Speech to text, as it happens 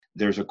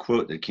there's a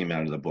quote that came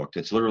out of the book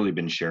that's literally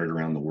been shared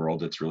around the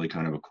world. It's really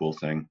kind of a cool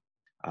thing.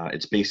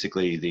 It's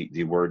basically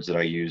the words that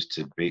I used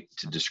to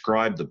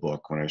describe the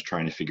book when I was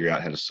trying to figure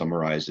out how to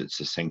summarize it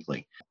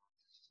succinctly.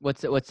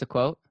 What's the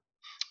quote?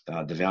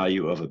 The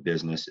value of a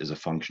business is a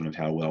function of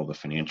how well the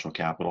financial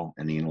capital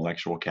and the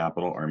intellectual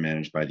capital are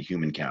managed by the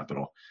human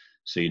capital.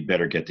 So you'd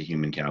better get the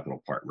human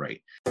capital part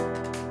right.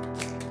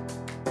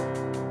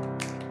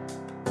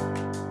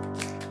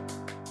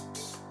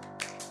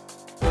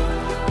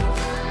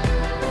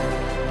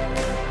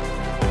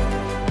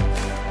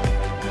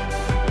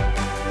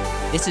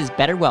 This is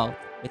Better Wealth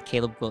with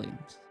Caleb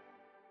Williams.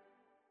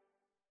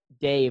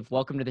 Dave,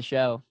 welcome to the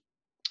show.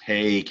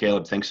 Hey,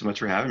 Caleb, thanks so much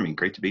for having me.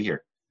 Great to be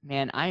here.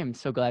 Man, I am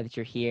so glad that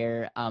you're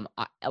here.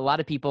 A lot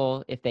of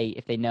people, if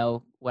they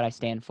know what I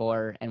stand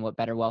for and what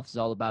Better Wealth is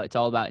all about, it's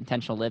all about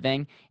intentional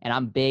living. And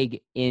I'm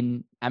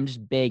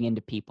just big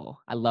into people.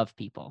 I love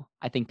people.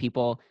 I think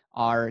people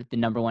are the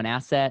number one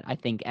asset. I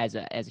think as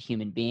a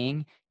human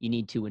being, you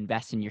need to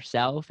invest in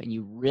yourself, and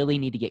you really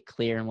need to get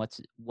clear on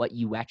what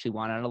you actually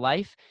want out of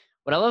life.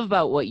 What I love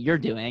about what you're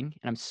doing,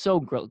 and I'm so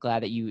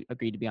glad that you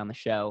agreed to be on the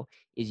show,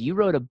 is you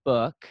wrote a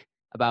book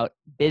about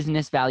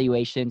business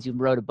valuations. You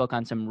wrote a book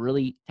on some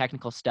really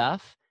technical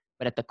stuff,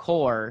 but at the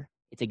core,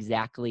 it's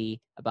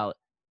exactly about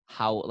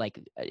how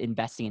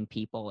investing in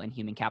people and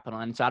human capital.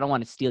 And so I don't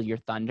want to steal your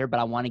thunder, but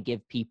I want to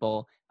give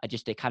people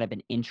just a kind of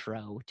an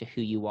intro to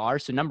who you are.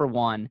 So number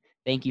one,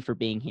 thank you for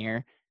being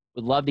here.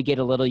 Would love to get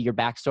a little of your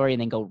backstory and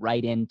then go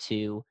right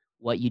into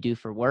what you do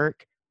for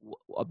work,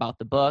 about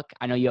the book.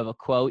 I know you have a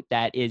quote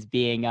that is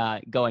being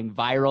going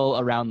viral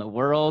around the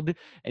world.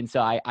 And so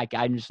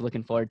I'm just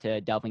looking forward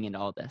to delving into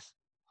all this.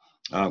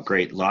 Oh,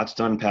 great. Lots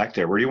to unpack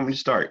there. Where do you want me to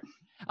start?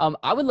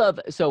 I would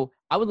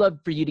love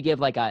for you to give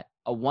like a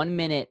 1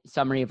 minute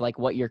summary of like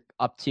what you're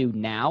up to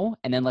now.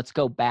 And then let's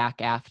go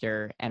back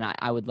after. And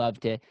I would love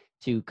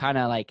to kind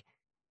of like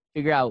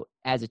figure out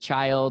as a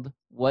child,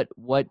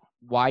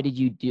 why did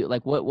you do,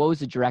 like, what was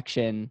the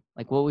direction?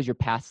 Like, what was your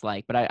past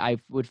like? But I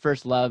would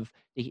first love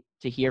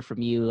to hear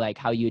from you, like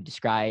how you would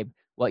describe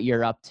what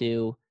you're up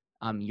to,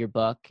 your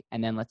book,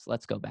 and then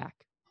let's go back.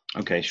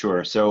 Okay,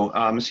 sure. So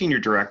I'm a senior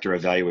director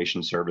of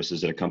valuation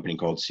services at a company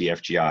called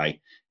CFGI,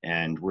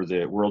 and we're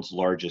the world's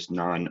largest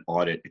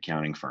non-audit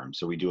accounting firm.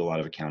 So we do a lot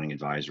of accounting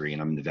advisory,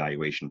 and I'm in the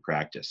valuation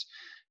practice.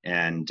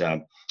 And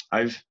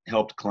I've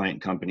helped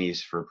client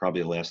companies for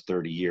probably the last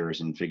 30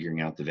 years in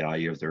figuring out the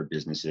value of their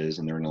businesses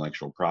and their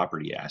intellectual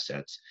property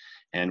assets.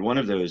 And one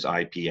of those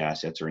IP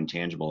assets or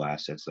intangible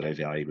assets that I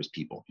valued was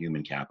people,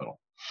 human capital.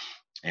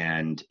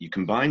 And you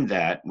combine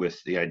that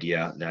with the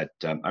idea that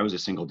I was a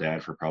single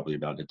dad for probably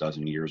about a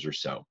dozen years or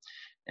so.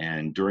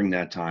 And during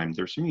that time,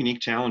 there's some unique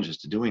challenges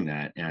to doing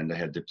that. And I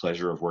had the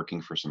pleasure of working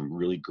for some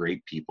really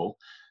great people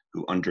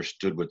who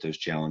understood what those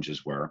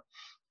challenges were.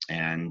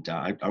 And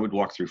I would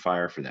walk through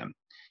fire for them.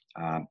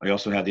 I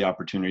also had the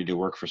opportunity to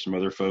work for some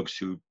other folks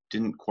who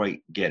didn't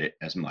quite get it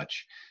as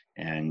much.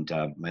 And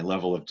my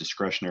level of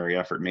discretionary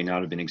effort may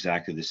not have been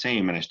exactly the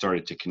same. And I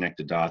started to connect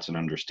the dots and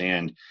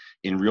understand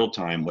in real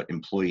time what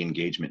employee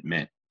engagement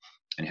meant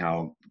and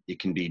how it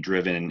can be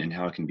driven and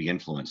how it can be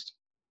influenced.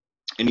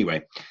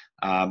 Anyway,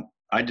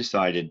 I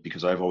decided,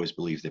 because I've always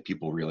believed that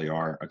people really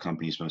are a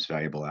company's most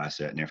valuable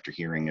asset. And after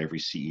hearing every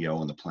CEO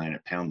on the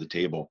planet pound the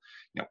table,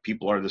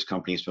 people are this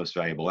company's most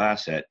valuable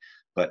asset.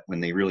 But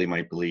when they really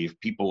might believe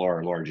people are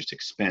our largest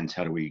expense,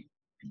 how do we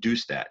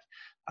reduce that?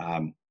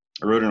 I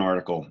wrote an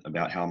article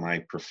about how my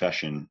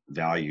profession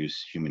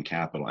values human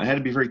capital. I had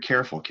to be very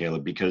careful,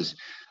 Caleb, because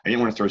I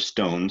didn't want to throw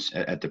stones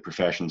at the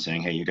profession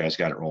saying, hey, you guys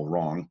got it all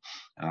wrong.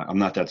 I'm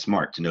not that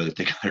smart to know that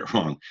they got it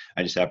wrong.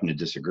 I just happen to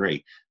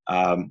disagree.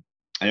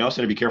 I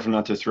also had to be careful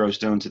not to throw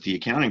stones at the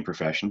accounting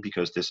profession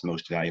because this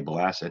most valuable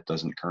asset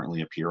doesn't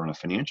currently appear on a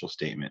financial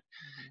statement.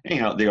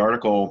 Anyhow, the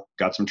article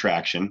got some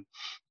traction,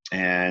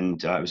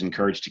 and I was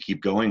encouraged to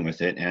keep going with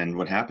it. And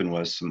what happened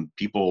was some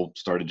people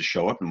started to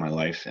show up in my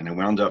life, and I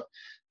wound up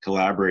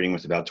collaborating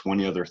with about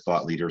 20 other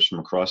thought leaders from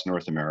across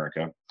North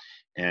America.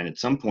 And at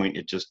some point,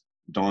 it just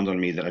dawned on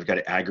me that I've got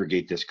to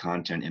aggregate this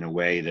content in a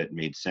way that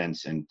made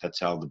sense. And that's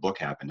how the book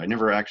happened. I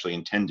never actually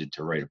intended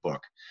to write a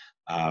book.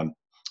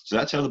 So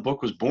that's how the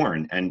book was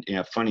born. And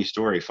funny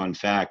story, fun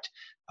fact,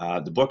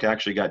 the book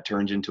actually got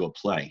turned into a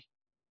play.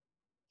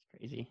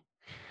 Crazy.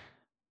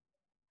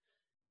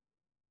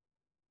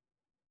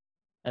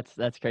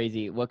 That's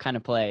crazy. What kind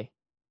of play?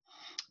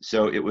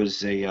 So it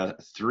was a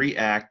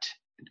 3-act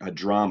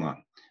drama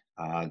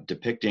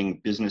depicting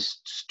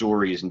business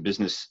stories and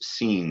business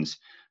scenes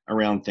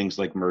around things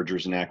like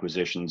mergers and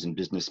acquisitions and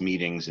business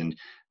meetings. And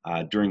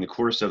during the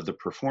course of the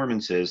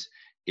performances,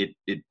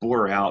 it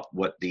bore out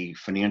what the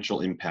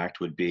financial impact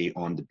would be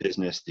on the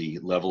business, the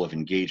level of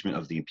engagement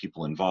of the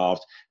people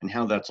involved, and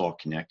how that's all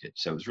connected.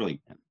 So it was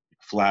really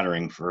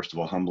flattering, first of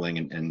all, humbling,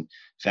 and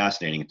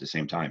fascinating at the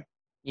same time.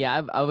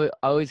 Yeah, I've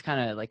always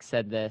kind of like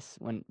said this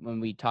when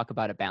we talk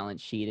about a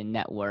balance sheet and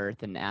net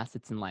worth and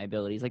assets and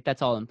liabilities, like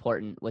that's all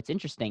important. What's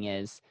interesting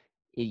is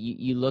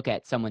you look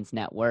at someone's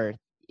net worth,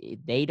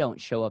 they don't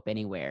show up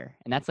anywhere,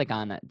 and that's like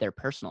on their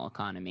personal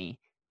economy.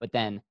 but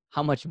then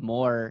how much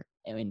more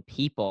in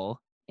people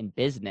in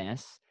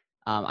business.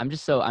 I'm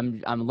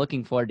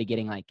looking forward to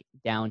getting like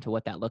down to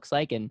what that looks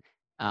like. And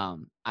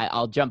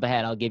I'll jump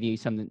ahead. I'll give you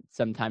some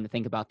time to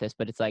think about this,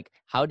 but it's like,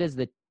 how does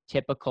the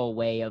typical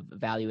way of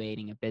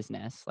evaluating a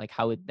business, like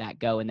how would that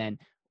go? And then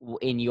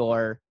in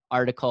your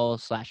article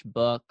slash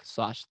book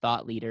slash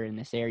thought leader in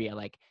this area,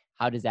 like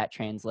how does that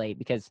translate?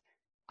 Because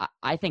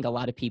I think a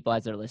lot of people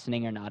as they're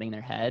listening are nodding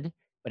their head,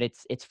 but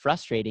it's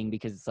frustrating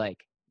because it's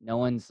like no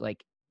one's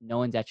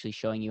actually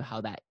showing you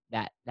how that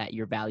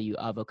your value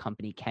of a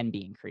company can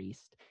be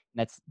increased. And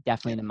that's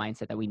definitely the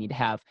mindset that we need to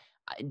have.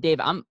 Dave,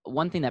 I'm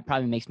one thing that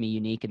probably makes me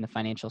unique in the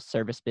financial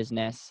service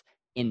business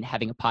in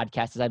having a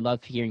podcast is I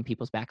love hearing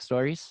people's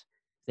backstories.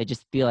 They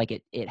just feel like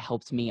it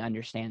helps me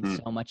understand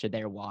Mm. so much of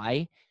their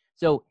why.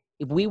 So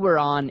if we were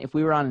on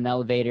an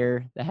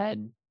elevator that had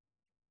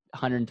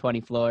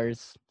 120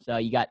 floors, so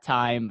you got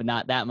time but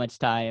not that much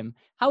time,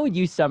 how would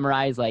you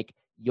summarize like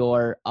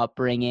your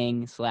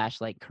upbringing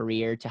slash like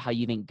career to how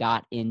you even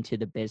got into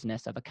the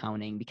business of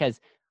accounting? Because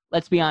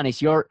let's be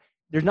honest,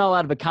 there's not a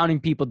lot of accounting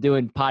people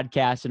doing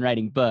podcasts and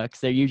writing books.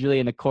 They're usually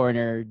in the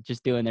corner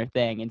just doing their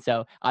thing. And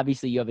so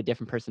obviously you have a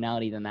different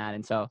personality than that.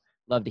 And so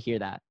love to hear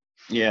that.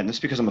 Yeah, and that's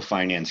because I'm a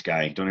finance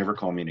guy. Don't ever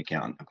call me an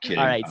accountant. I'm All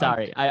kidding. right.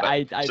 Sorry.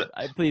 But so,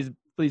 I please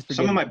some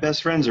forgive of my me.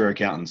 best friends are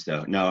accountants,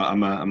 though. No,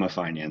 I'm a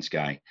finance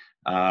guy.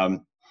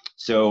 Um,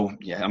 so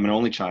yeah, I'm an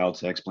only child,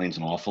 so that explains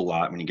an awful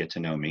lot when you get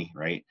to know me,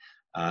 right?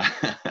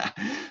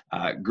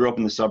 Uh, grew up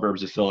in the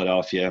suburbs of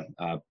Philadelphia.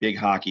 Big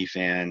hockey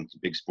fan,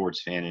 big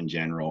sports fan in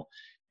general,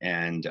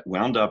 and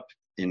wound up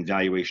in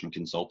valuation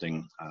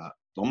consulting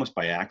almost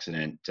by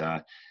accident.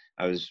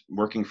 I was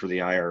working for the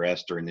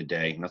IRS during the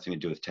day, nothing to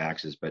do with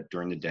taxes, but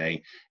during the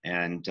day,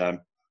 and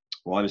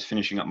while I was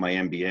finishing up my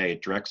MBA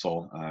at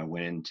Drexel, I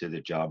went into the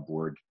job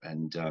board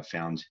and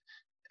found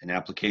an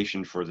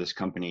application for this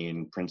company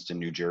in Princeton,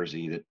 New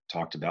Jersey that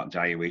talked about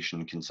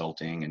valuation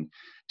consulting, and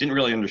didn't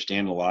really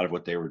understand a lot of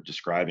what they were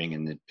describing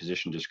in the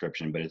position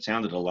description, but it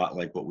sounded a lot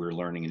like what we were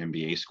learning in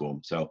MBA school.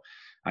 So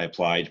I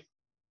applied,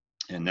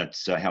 and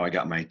that's how I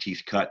got my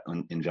teeth cut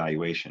in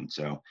valuation.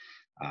 So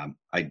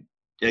I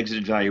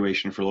exited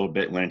valuation for a little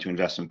bit, went into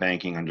investment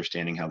banking,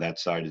 understanding how that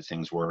side of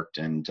things worked,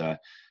 and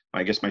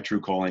I guess my true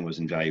calling was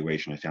in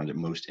valuation. I found it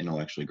most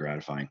intellectually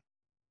gratifying.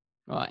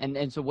 Well,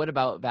 and so what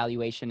about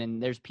valuation?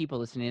 And there's people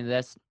listening to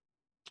this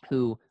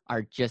who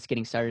are just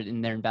getting started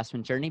in their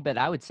investment journey, but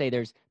I would say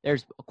there's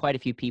quite a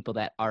few people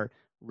that are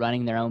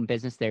running their own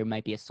business. There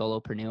might be a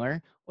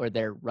solopreneur or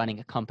they're running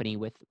a company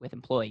with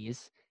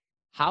employees.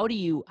 How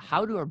do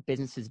our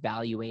businesses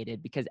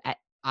valuated? Because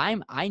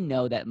I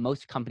know that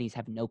most companies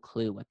have no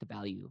clue what the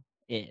value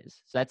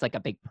is. So that's like a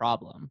big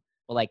problem.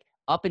 But like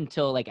up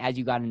until like as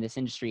you got in this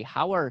industry,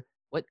 how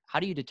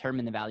do you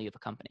determine the value of a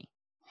company?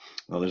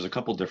 Well, there's a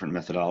couple different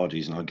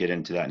methodologies, and I'll get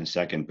into that in a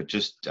second. But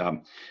just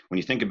when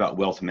you think about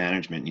wealth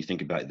management and you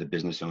think about the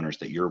business owners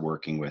that you're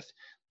working with,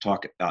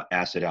 talk about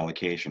asset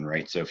allocation,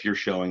 right? So if you're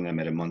showing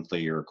them at a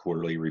monthly or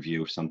quarterly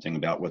review something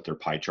about what their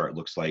pie chart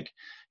looks like,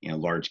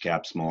 large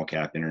cap, small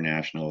cap,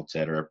 international, et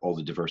cetera, all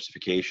the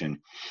diversification,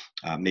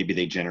 maybe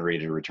they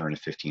generated a return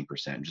of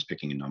 15%, just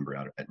picking a number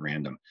out at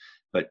random.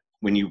 But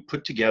when you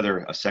put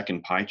together a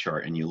second pie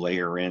chart and you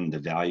layer in the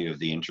value of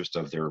the interest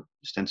of their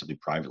ostensibly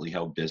privately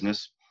held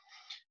business,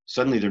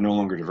 suddenly they're no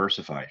longer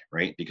diversified,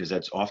 right? Because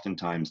that's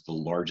oftentimes the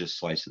largest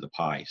slice of the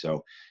pie.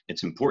 So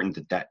it's important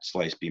that that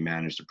slice be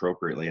managed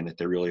appropriately and that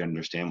they really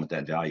understand what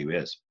that value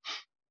is.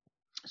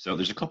 So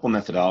there's a couple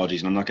methodologies,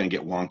 and I'm not going to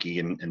get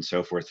wonky and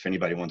so forth. If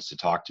anybody wants to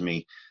talk to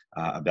me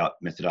about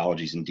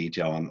methodologies in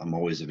detail, I'm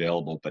always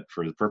available. But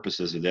for the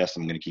purposes of this,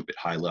 I'm going to keep it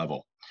high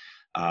level.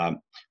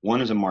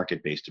 One is a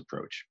market-based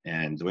approach,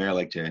 and the way I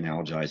like to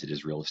analogize it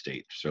is real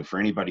estate. So for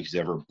anybody who's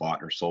ever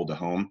bought or sold a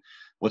home,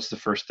 what's the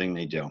first thing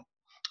they do?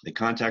 They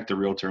contact the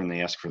realtor and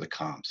they ask for the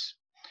comps.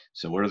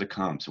 So what are the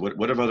comps?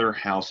 What have other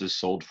houses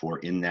sold for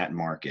in that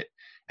market?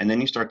 And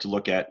then you start to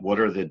look at what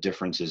are the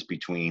differences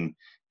between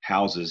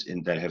houses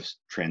that have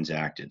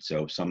transacted.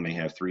 So some may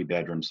have 3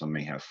 bedrooms, some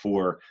may have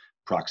 4,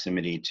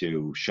 proximity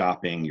to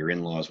shopping, your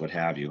in-laws, what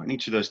have you. And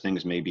each of those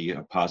things may be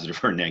a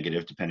positive or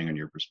negative depending on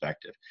your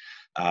perspective.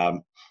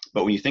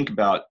 But when you think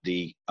about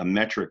a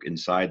metric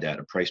inside that,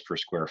 a price per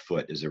square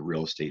foot is a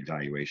real estate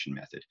valuation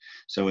method.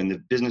 So in the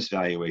business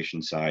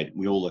valuation side,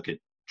 we'll look at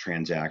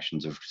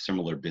transactions of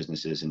similar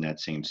businesses in that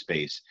same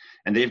space.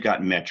 And they've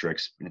got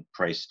metrics,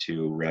 price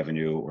to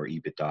revenue or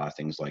EBITDA,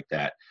 things like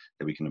that,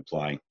 that we can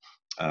apply.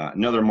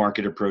 Another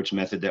market approach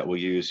method that we'll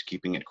use,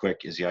 keeping it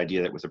quick, is the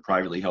idea that with a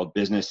privately held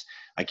business,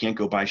 I can't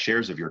go buy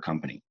shares of your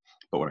company.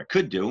 But what I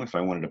could do, if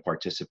I wanted to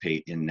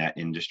participate in that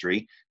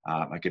industry,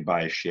 I could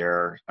buy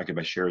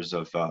shares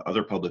of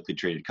other publicly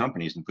traded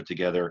companies and put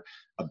together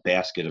a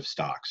basket of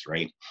stocks,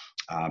 right?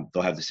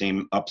 They'll have the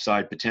same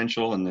upside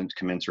potential and then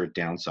commensurate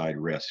downside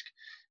risk.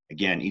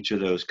 Again, each of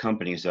those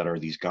companies that are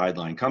these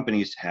guideline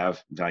companies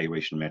have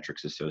valuation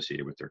metrics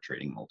associated with their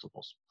trading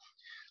multiples.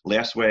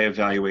 Last way of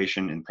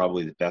valuation, and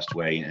probably the best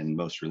way and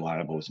most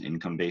reliable, is an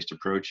income-based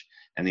approach.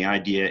 And the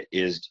idea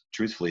is,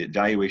 truthfully,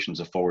 valuation is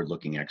a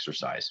forward-looking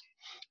exercise.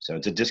 So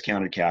it's a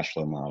discounted cash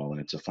flow model,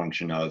 and it's a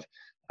function of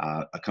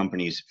a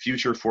company's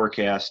future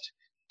forecast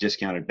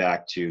discounted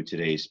back to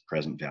today's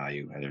present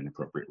value at an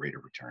appropriate rate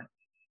of return.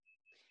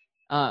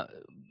 Uh,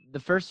 the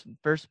first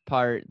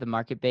part, the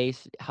market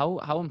base,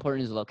 how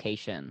important is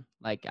location?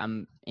 Like,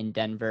 I'm in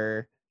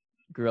Denver,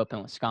 grew up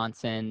in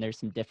Wisconsin. There's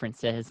some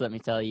differences, let me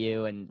tell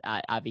you. And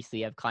I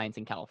obviously have clients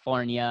in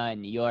California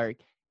and New York.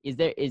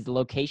 Is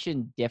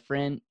location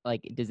different?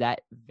 Like, does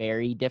that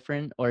vary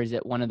different? Or is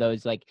it one of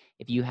those, like,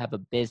 if you have a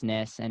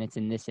business and it's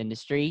in this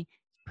industry,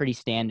 it's pretty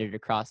standard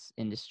across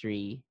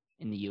industry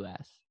in the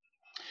US?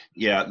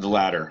 Yeah, the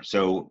latter.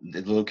 So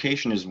the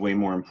location is way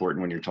more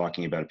important when you're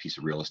talking about a piece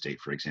of real estate,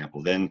 for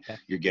example. Then Okay.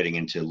 you're getting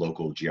into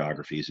local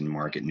geographies and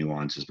market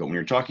nuances. But when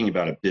you're talking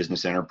about a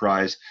business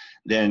enterprise,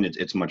 then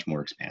it's much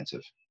more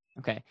expansive.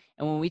 Okay.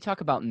 And when we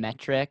talk about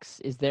metrics,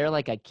 is there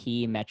like a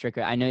key metric?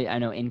 I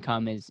know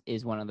income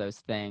is one of those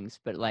things,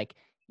 but like,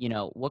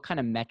 what kind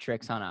of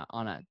metrics on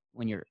a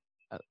when you're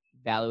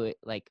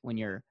when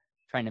you're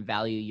trying to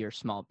value your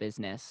small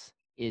business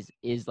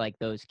is like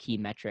those key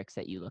metrics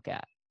that you look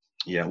at?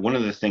 Yeah, one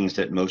of the things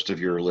that most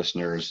of your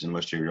listeners and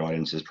most of your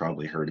audience has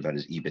probably heard about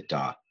is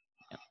EBITDA,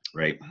 Yeah.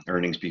 right?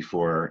 Earnings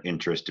before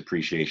interest,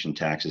 depreciation,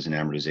 taxes, and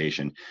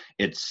amortization.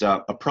 It's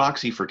a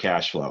proxy for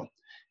cash flow.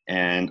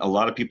 And a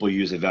lot of people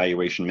use a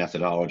valuation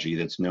methodology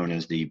that's known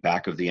as the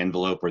back of the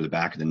envelope or the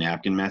back of the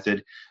napkin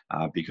method,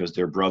 because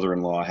their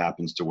brother-in-law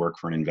happens to work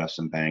for an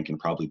investment bank and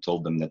probably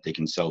told them that they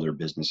can sell their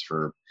business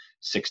for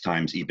 6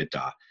 times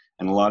EBITDA.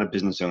 And a lot of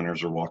business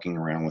owners are walking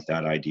around with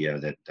that idea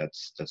that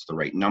that's the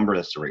right number,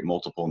 that's the right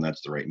multiple, and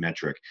that's the right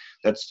metric.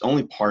 That's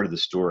only part of the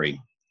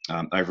story.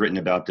 I've written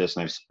about this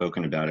and I've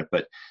spoken about it,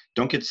 but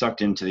don't get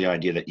sucked into the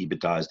idea that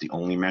EBITDA is the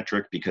only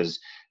metric, because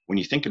when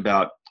you think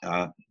about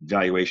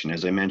valuation,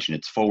 as I mentioned,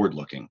 it's forward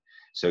looking.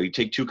 So you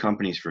take two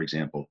companies, for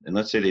example, and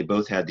let's say they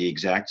both had the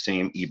exact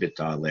same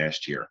EBITDA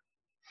last year.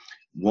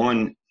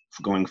 One,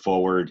 going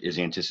forward, is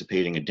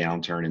anticipating a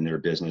downturn in their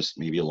business,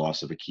 maybe a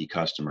loss of a key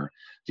customer.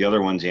 The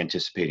other one's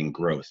anticipating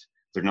growth.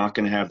 They're not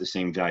going to have the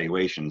same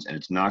valuations, and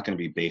it's not going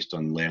to be based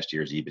on last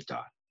year's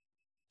EBITDA.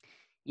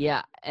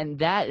 Yeah, and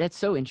that's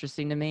so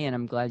interesting to me, and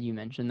I'm glad you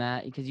mentioned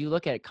that, because you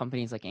look at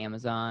companies like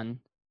Amazon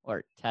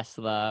or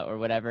Tesla or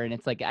whatever, and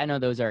it's like, I know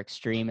those are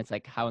extreme. It's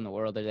like, how in the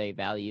world are they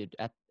valued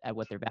at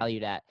what they're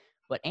valued at?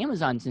 But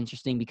Amazon's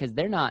interesting because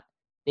they're not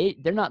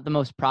the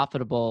most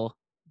profitable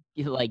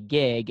like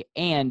gig,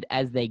 and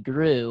as they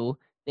grew,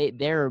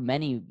 there are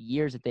many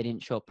years that they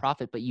didn't show a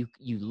profit, but you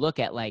look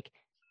at like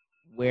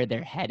where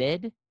they're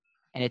headed,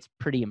 and it's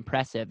pretty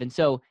impressive. And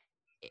so,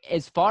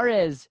 as far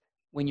as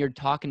when you're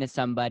talking to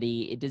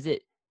somebody, does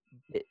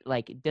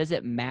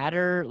it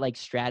matter, like,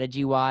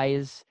 strategy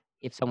wise,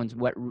 if someone's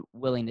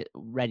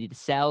ready to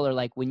sell, or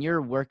like when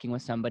you're working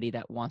with somebody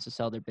that wants to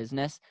sell their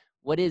business,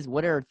 what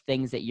are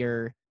things that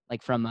you're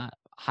like from a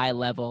high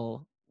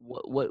level,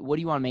 what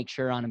do you want to make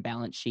sure on a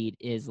balance sheet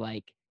is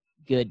like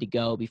good to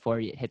go before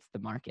it hits the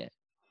market?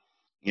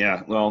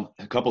 Yeah, well,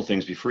 a couple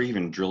things before you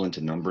even drill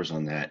into numbers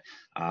on that.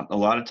 A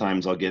lot of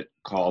times I'll get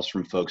calls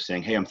from folks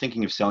saying, "Hey, I'm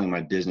thinking of selling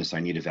my business. I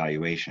need a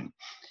valuation."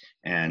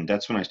 And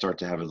that's when I start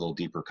to have a little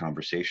deeper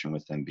conversation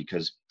with them,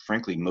 because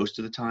frankly, most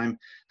of the time,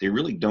 they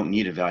really don't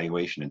need a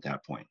valuation at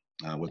that point.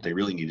 What Yeah. they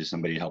really need is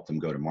somebody to help them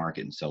go to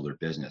market and sell their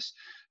business.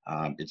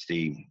 It's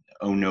the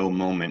oh no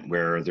moment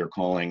where they're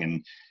calling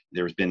and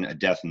there's been a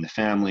death in the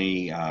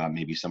family,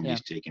 maybe Yeah.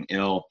 somebody's taken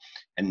ill,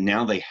 and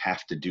now they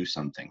have to do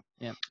something.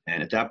 Yeah.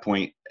 And at that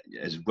point,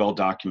 as well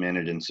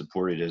documented and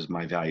supported as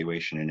my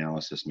valuation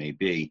analysis may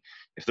be,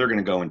 if they're going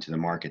to go into the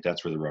market,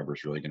 that's where the rubber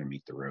is really going to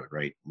meet the road,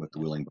 right? What the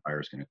Yeah. willing buyer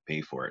is going to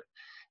pay for it.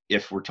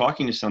 If we're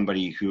talking to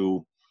somebody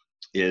who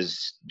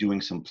is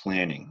doing some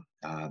planning,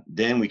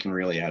 then we can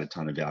really add a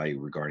ton of value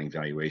regarding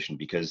valuation,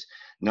 because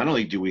not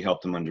only do we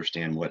help them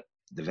understand what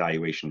the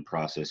valuation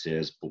process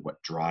is, but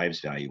what drives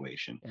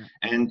valuation. Yeah.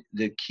 And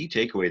the key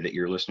takeaway that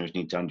your listeners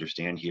need to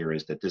understand here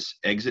is that this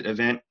exit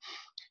event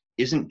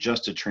isn't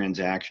just a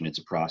transaction, it's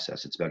a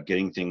process. It's about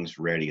getting things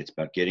ready. It's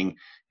about getting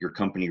your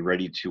company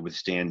ready to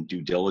withstand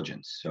due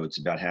diligence. So it's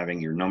about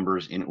having your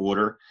numbers in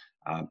order.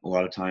 A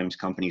lot of times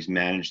companies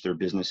manage their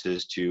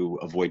businesses to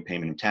avoid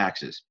payment of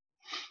taxes.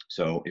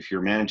 So if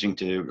you're managing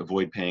to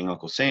avoid paying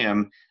Uncle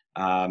Sam,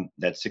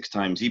 that 6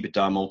 times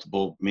EBITDA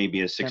multiple may be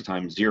a Yeah. 6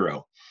 times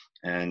zero.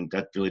 And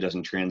that really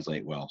doesn't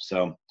translate well.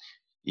 So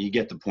you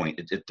get the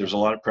point. Yeah. There's a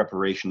lot of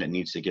preparation that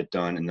needs to get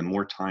done. And the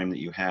more time that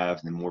you have,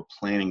 the more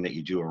planning that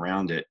you do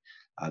around it,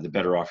 the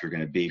better off you're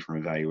going to be from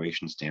a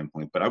valuation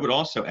standpoint. But I would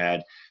also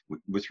add,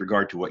 with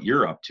regard to what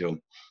you're up to,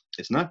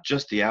 it's not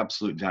just the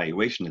absolute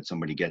valuation that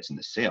somebody gets in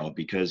the sale,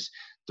 because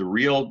the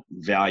real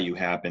value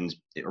happens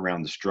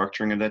around the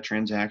structuring of that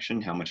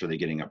transaction. How much are they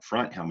getting up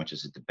front? How much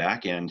is at the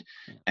back end?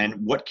 Yeah.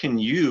 And what can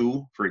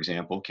you, for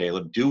example,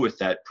 Caleb, do with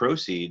that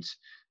proceeds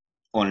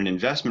on an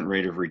investment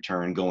rate of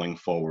return going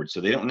forward.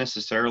 So they don't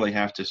necessarily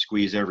have to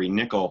squeeze every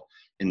nickel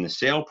in the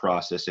sale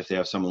process if they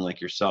have someone like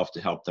yourself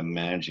to help them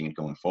managing it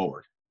going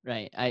forward.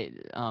 Right.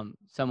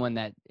 Someone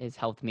that has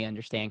helped me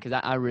understand,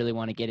 because I really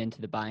want to get into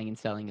the buying and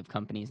selling of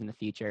companies in the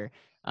future.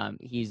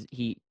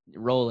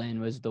 Roland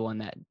was the one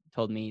that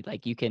told me,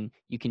 like, you can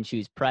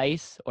choose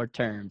price or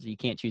terms. You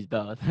can't choose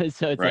both.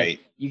 So it's like Right.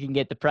 you can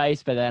get the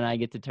price, but then I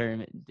get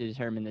to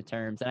determine the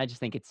terms. And I just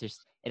think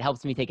it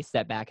helps me take a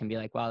step back and be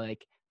like, wow,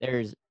 like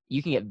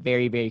you can get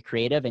very, very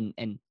creative,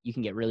 and you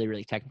can get really,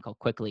 really technical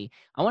quickly.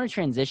 I want to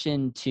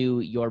transition to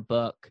your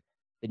book,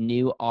 The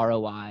New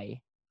ROI.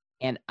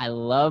 And I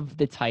love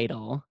the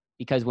title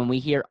because when we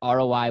hear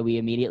ROI, we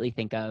immediately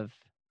think of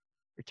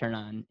return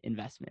on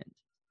investment.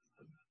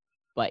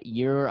 But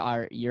your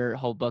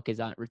whole book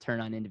is on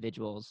return on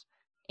individuals.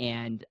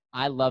 And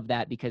I love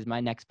that because my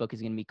next book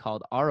is going to be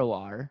called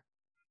ROR,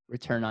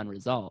 return on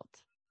result.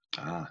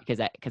 Ah,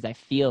 Because I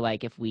feel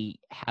like if we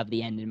have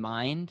the end in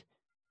mind,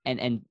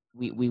 and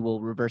we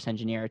will reverse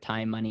engineer our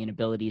time, money, and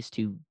abilities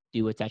to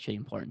do what's actually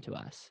important to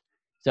us.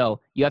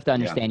 So you have to yeah.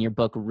 understand your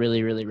book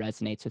really, really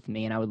resonates with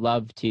me. And I would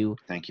love to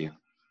Thank you.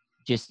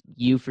 just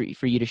for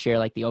you to share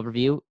like the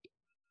overview,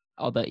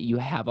 all that you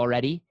have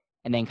already,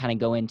 and then kind of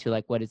go into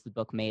like what is the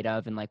book made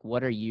of, and like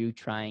what are you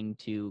trying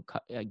to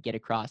get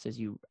across as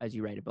you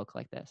write a book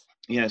like this.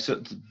 Yeah, so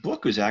the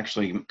book was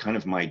actually kind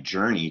of my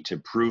journey to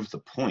prove the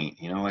point.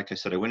 Like I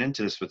said, I went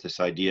into this with this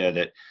idea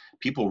that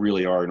people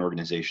really are an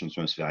organization's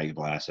most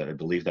valuable asset. I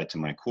believe that to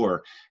my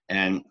core,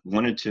 and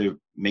wanted to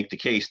make the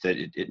case that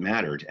it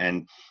mattered,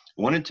 and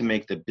wanted to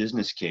make the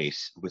business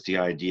case with the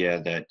idea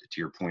that,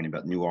 to your point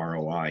about new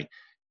ROI,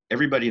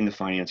 everybody in the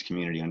finance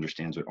community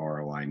understands what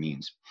ROI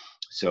means.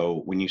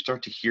 So when you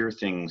start to hear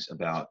things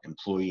about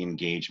employee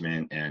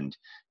engagement and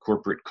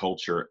corporate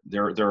culture,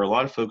 there are a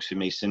lot of folks who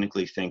may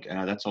cynically think,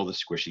 that's all the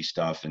squishy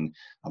stuff, and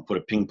I'll put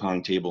a ping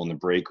pong table in the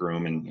break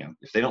room, and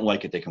if they don't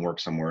like it, they can work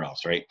somewhere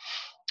else, right?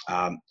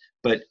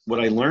 But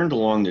what I learned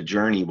along the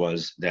journey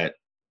was that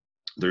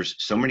there's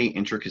so many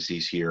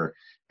intricacies here,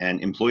 and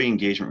employee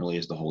engagement really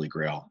is the holy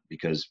grail,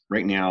 because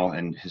right now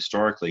and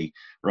historically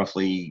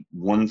roughly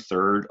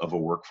 1/3 of a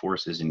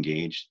workforce is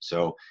engaged.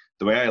 So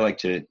the way I like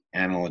to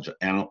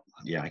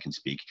yeah, I can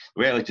speak.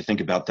 The way I like to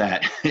think about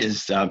that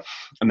is,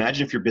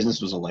 imagine if your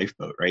business was a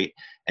lifeboat, right?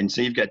 And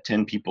say you've got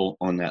 10 people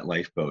on that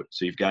lifeboat.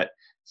 So you've got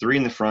 3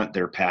 in the front,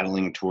 they're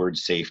paddling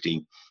towards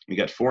safety. You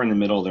got 4 in the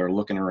middle, they're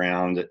looking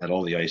around at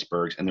all the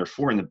icebergs, and there are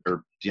 3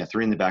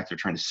 in the back, they're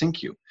trying to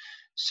sink you.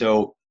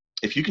 So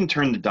if you can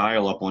turn the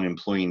dial up on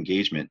employee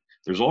engagement,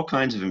 there's all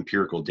kinds of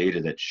empirical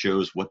data that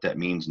shows what that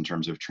means in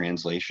terms of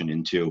translation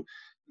into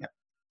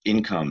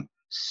income,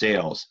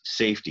 sales,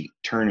 safety,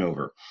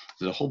 turnover.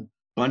 There's a whole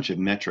bunch of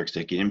metrics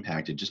that get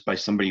impacted just by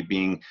somebody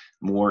being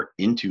more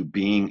into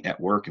being at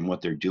work and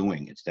what they're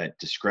doing. It's that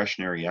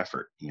discretionary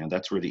effort.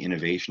 That's where the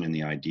innovation and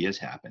the ideas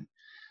happen.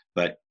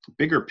 But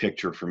bigger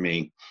picture for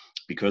me,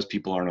 because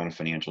people aren't on a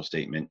financial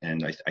statement,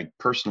 and I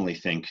personally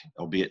think,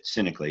 albeit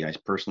cynically, I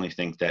personally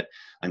think that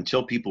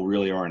until people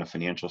really are on a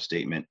financial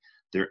statement,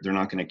 they're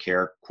not going to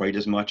care quite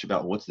as much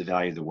about what's the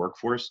value of the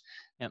workforce.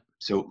 Yep.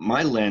 So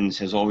my lens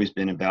has always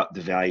been about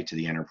the value to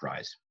the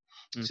enterprise.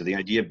 So the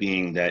idea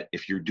being that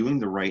if you're doing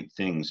the right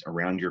things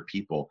around your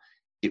people,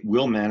 it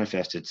will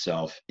manifest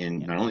itself in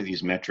not only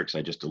these metrics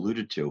I just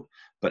alluded to,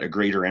 but a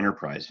greater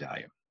enterprise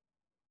value.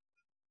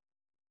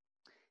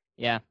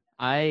 Yeah,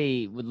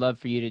 I would love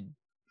for you to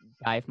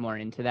dive more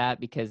into that,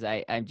 because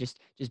I'm just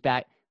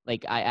back.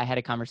 Like I had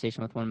a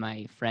conversation with one of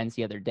my friends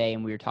the other day,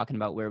 and we were talking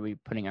about where we were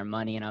putting our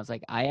money, and I was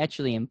like, I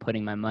actually am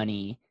putting my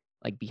money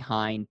like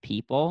behind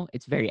people.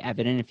 It's very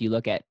evident if you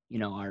look at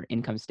our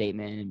income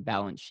statement and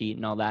balance sheet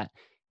and all that,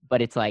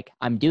 but it's like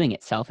I'm doing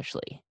it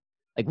selfishly.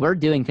 Like we're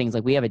doing things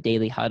like we have a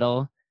daily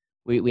huddle,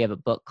 we have a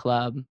book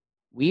club,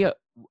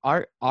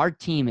 our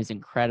team is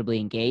incredibly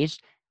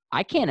engaged.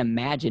 I can't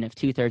imagine if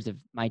 2/3 of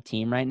my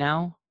team right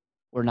now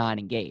were not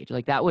engaged.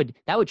 Like that would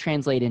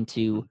translate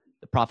into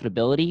the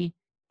profitability,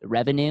 the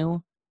revenue,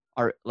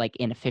 or like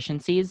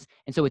inefficiencies.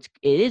 And so it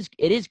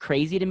is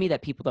crazy to me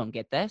that people don't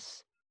get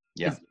this.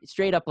 Yeah. Because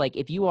straight up, like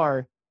if you are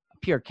a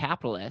pure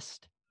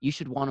capitalist, you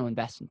should want to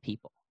invest in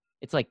people.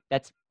 It's like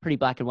that's pretty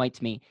black and white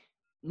to me.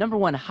 Number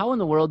one, how in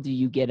the world do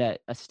you get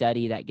a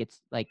study that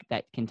gets like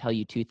that can tell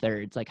you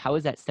 2/3? Like how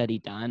is that study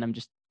done? I'm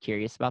just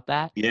curious about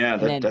that. Yeah,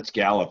 And then that's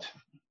Gallup.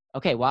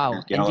 okay, wow.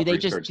 And Gallup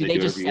research. do They they do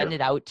it just every send year.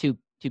 it out to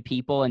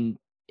people, and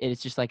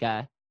it's just like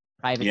a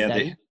private Yeah,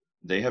 study?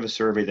 they have a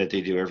survey that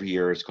they do every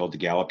year. It's called the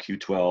Gallup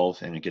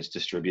Q12, and it gets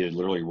distributed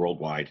literally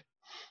worldwide.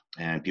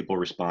 And people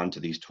respond to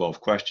these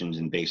 12 questions,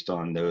 and based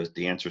on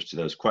the answers to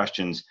those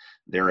questions,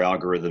 their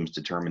algorithms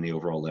determine the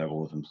overall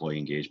level of employee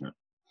engagement.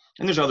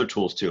 And there's other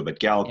tools too, but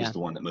Gallup is Yeah. the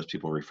one that most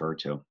people refer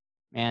to.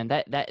 Man,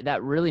 that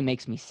really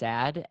makes me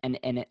sad. And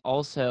it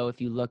also, if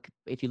you look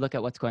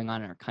at what's going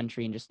on in our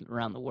country and just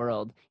around the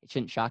world, it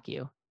shouldn't shock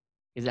you.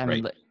 Because I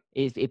mean, Right.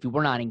 if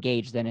we're not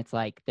engaged, then it's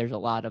like there's a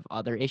lot of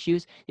other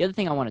issues. The other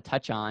thing I want to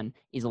touch on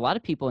is a lot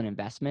of people in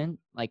investment,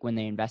 like when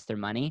they invest their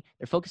money,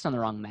 they're focused on the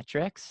wrong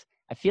metrics.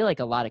 I feel like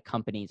a lot of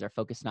companies are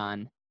focused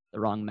on the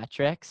wrong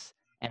metrics.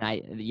 And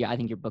I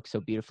think your book so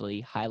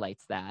beautifully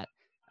highlights that.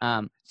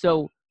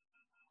 So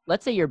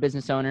let's say you're a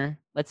business owner.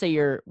 Let's say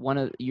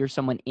you're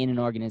someone in an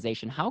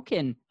organization. How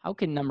can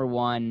number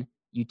one,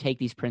 you take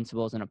these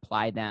principles and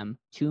apply them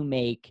to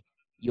make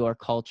your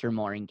culture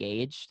more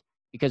engaged?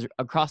 Because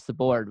across the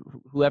board,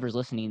 whoever's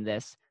listening to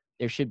this,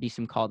 there should be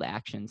some call to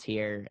actions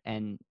here,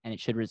 and it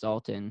should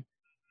result in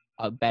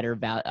a better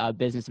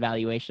business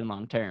valuation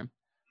long term.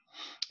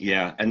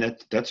 Yeah, and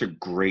that's a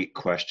great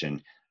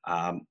question.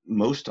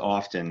 Most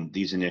often,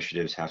 these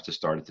initiatives have to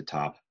start at the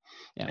top,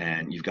 Yeah.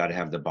 and you've got to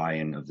have the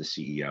buy-in of the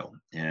CEO.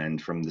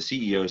 And from the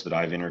CEOs that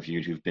I've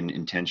interviewed who've been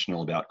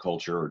intentional about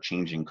culture or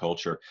changing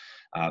culture,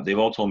 they've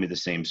all told me the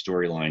same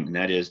storyline, and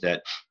that is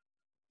that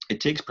it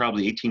takes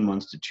probably 18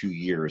 months to 2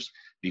 years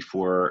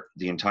before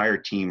the entire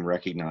team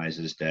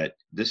recognizes that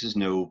this is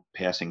no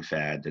passing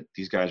fad, that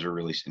these guys are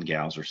really, and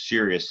gals are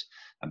serious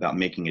about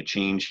making a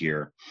change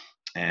here.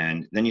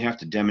 And then you have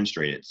to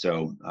demonstrate it.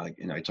 So,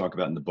 I talk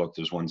about in the book,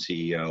 there's one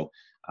CEO,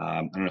 I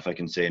don't know if I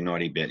can say a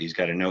naughty bit, he's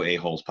got a no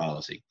a-holes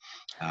policy.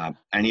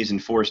 And he's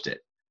enforced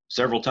it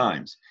several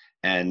times.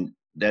 And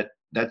that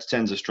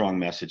sends a strong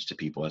message to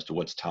people as to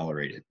what's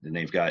tolerated. And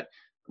they've got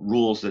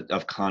rules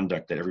of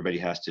conduct that everybody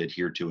has to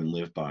adhere to and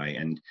live by.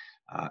 And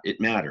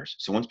it matters.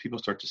 So once people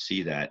start to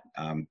see that,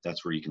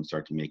 that's where you can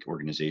start to make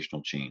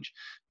organizational change.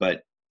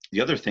 But the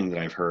other thing that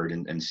I've heard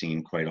and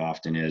seen quite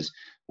often is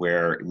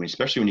where,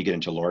 especially when you get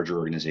into larger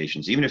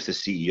organizations, even if the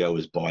CEO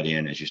is bought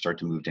in, as you start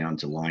to move down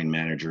to line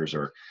managers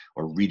or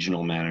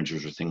regional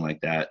managers or thing like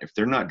that, if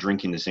they're not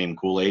drinking the same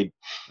Kool-Aid,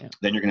 Yeah.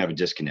 then you're going to have a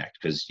disconnect,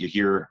 because you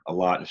hear a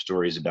lot of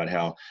stories about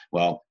how,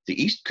 well, the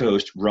East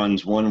Coast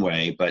runs one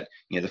way, but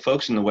the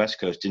folks in the West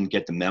Coast didn't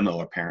get the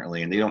memo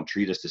apparently, and they don't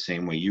treat us the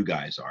same way you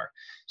guys are.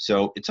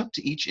 So it's up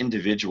to each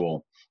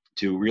individual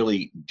to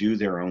really do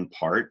their own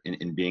part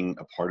in being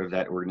a part of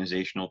that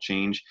organizational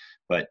change.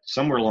 But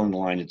somewhere along the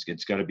line,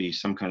 it's got to be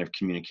some kind of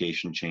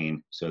communication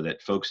chain so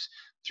that folks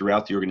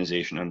throughout the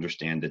organization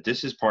understand that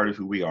this is part of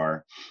who we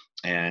are,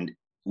 and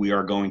we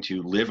are going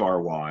to live our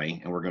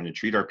why, and we're going to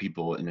treat our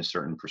people in a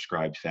certain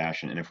prescribed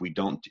fashion. And if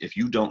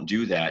you don't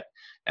do that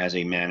as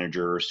a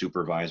manager or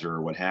supervisor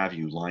or what have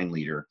you, line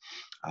leader,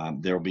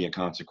 there will be a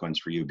consequence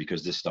for you,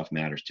 because this stuff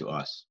matters to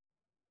us.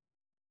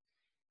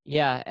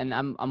 Yeah, and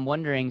I'm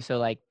wondering, so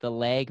like the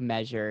lag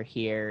measure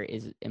here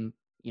is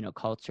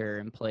culture,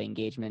 employee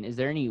engagement. Is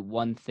there any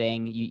one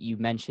thing you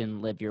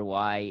mentioned live your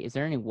why? Is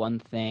there any one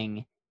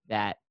thing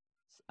that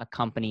a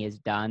company has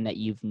done that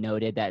you've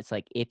noted that it's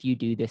like, if you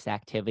do this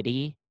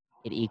activity,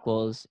 it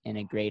equals in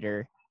a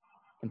greater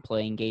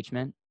employee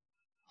engagement?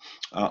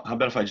 How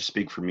about if I just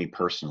speak for me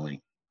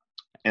personally?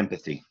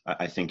 Empathy,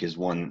 I think, is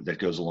one that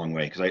goes a long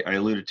way, because I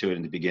alluded to it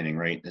in the beginning,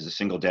 right? As a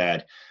single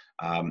dad,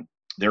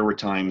 there were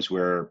times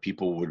where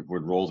people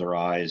would roll their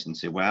eyes and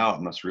say, wow,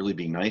 it must really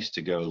be nice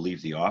to go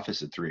leave the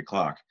office at 3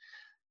 o'clock.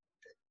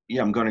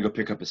 Yeah, I'm going to go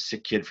pick up a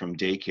sick kid from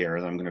daycare,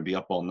 and I'm going to be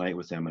up all night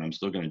with them, and I'm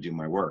still going to do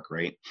my work,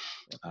 right?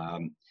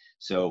 Um,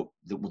 so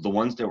the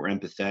ones that were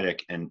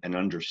empathetic and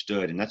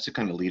understood, and that's the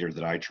kind of leader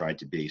that I tried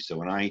to be. So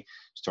when I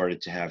started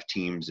to have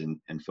teams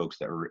and folks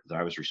that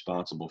I was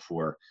responsible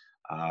for,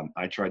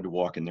 I tried to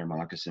walk in their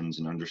moccasins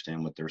and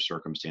understand what their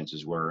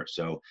circumstances were.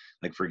 So,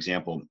 like, for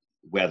example,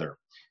 weather.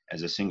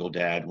 As a single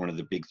dad, one of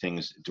the big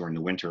things during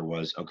the winter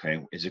was,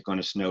 okay, is it going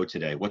to snow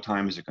today? What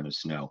time is it going to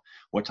snow?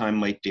 What time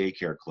might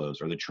daycare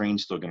close? Are the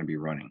trains still going to be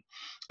running?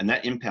 And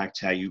that impacts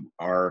how you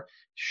are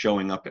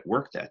showing up at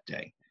work that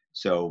day.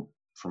 So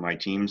for my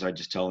teams, I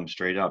just tell them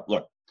straight up,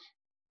 look,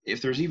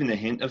 if there's even a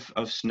hint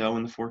of snow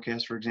in the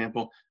forecast, for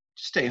example,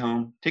 just stay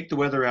home, take the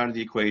weather out of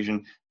the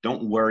equation.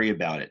 Don't worry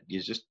about it. You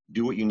just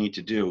do what you need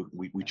to do.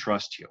 We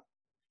trust you.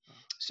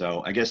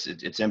 So I guess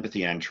it's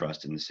empathy and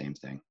trust in the same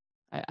thing.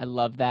 I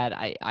love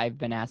that. I've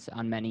been asked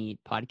on many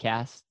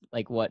podcasts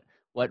like what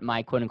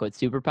my quote unquote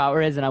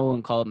superpower is, and I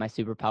won't call it my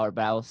superpower,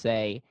 but I will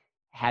say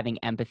having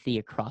empathy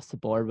across the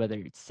board, whether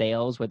it's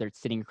sales, whether it's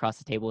sitting across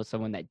the table with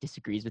someone that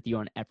disagrees with you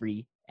on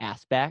every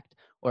aspect,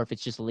 or if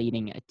it's just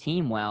leading a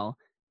team well,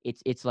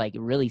 it's like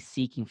really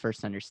seeking first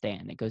to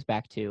understand. It goes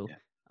back to Yeah.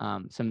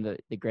 some of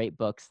the great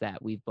books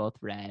that we've both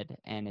read,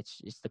 and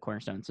it's the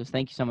cornerstone. So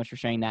thank you so much for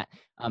sharing that.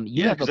 You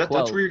Yeah, have a because that's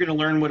where quote. you're going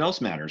to learn what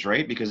else matters,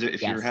 right? Because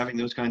if you're Yes. having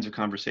those kinds of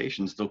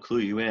conversations, they'll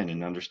clue you in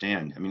and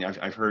understand. I mean,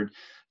 I've heard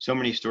so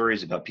many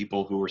stories about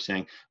people who were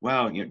saying,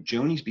 "Wow,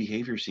 Joni's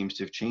behavior seems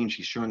to have changed.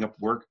 She's showing up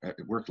work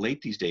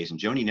late these days, and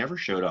Joni never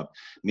showed up.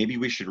 Maybe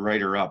we should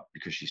write her up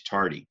because she's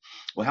tardy."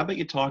 Well, how about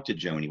you talk to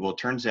Joni? Well, it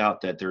turns out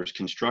that there's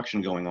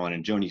construction going on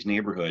in Joni's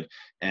neighborhood,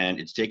 and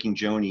it's taking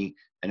Joni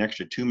an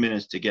extra 2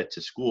 minutes to get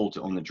to school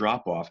on the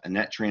drop off, and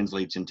that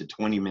translates into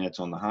 20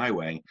 minutes on the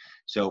highway.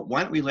 So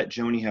why don't we let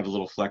Joni have a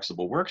little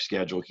flexible work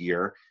schedule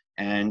here,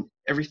 and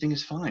everything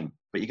is fine.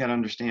 But you got to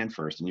understand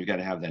first, and you got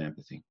to have that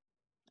empathy.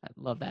 I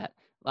love that.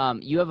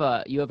 You have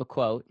a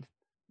quote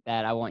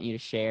that I want you to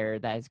share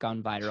that has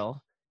gone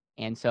viral,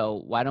 and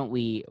so why don't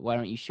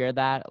you share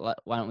that?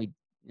 Why don't we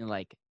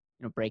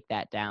break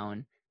that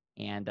down?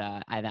 And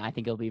I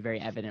think it'll be very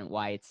evident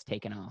why it's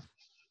taken off.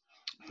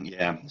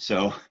 Yeah.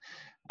 So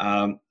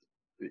um,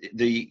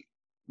 the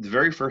the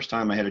very first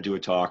time I had to do a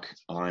talk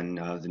on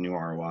the new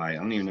ROI, I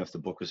don't even know if the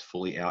book was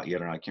fully out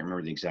yet, or I can't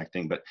remember the exact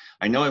thing, but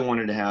I know I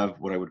wanted to have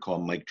what I would call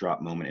a mic drop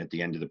moment at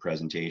the end of the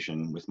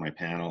presentation with my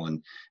panel,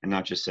 and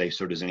not just say,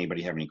 so does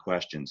anybody have any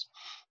questions?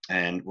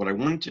 And what I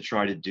wanted to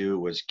try to do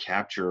was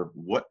capture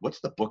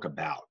what's the book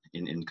about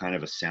in kind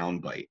of a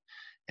sound bite.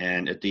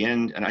 And at the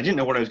end, and I didn't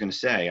know what I was going to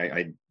say.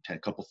 I had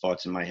a couple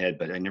thoughts in my head,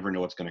 but I never know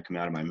what's going to come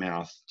out of my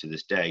mouth to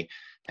this day.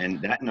 And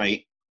that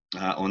night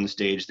on the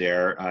stage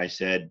there, I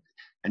said,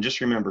 and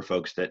just remember,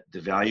 folks, that the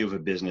value of a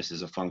business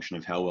is a function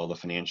of how well the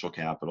financial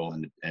capital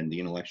and the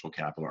intellectual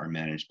capital are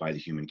managed by the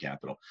human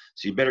capital.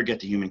 So you better get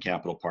the human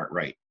capital part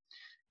right.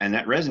 And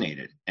that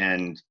resonated.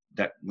 And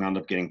that wound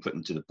up getting put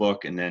into the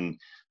book. And then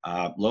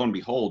lo and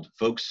behold,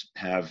 folks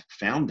have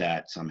found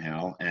that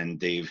somehow, and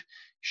they've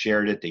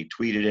shared it, they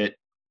tweeted it.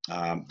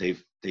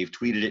 They've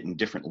tweeted it in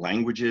different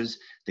languages.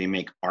 They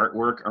make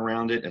artwork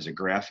around it as a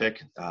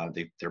graphic.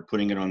 They're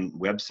putting it on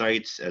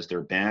websites as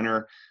their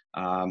banner.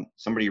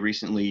 Somebody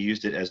recently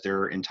used it as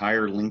their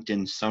entire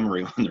LinkedIn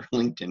summary on their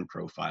LinkedIn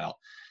profile.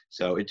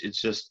 So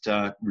it's just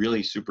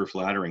really super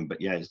flattering.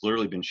 But yeah, it's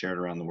literally been shared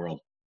around the world.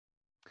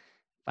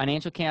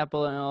 Financial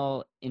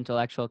capital,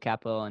 intellectual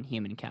capital, and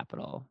human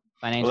capital. Well,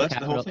 Financial that's the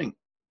whole capital. thing.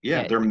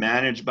 Yeah, Yeah. they're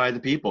managed by the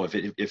people.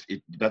 If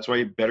that's why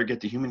you better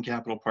get the human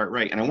capital part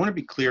right. And I want to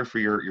be clear for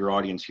your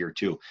audience here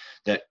too,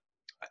 that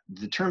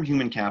the term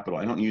human capital,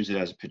 I don't use it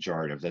as a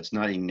pejorative. That's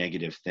not a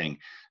negative thing.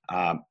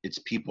 It's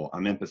people.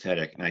 I'm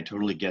empathetic, and I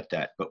totally get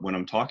that. But when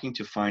I'm talking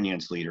to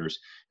finance leaders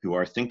who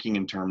are thinking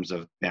in terms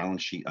of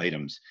balance sheet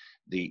items,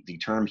 the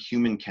term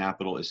human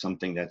capital is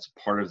something that's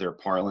part of their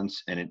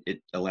parlance, and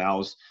it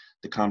allows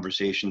the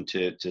conversation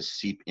to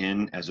seep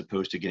in as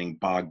opposed to getting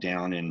bogged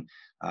down in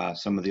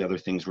some of the other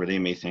things where they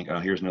may think, oh,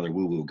 here's another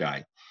woo-woo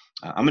guy.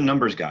 I'm a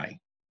numbers guy.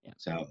 Yeah.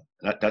 So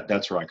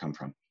that's where I come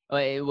from.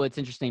 Well, it's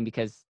interesting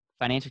because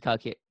financial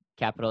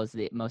capital is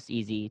the most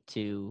easy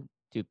to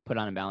put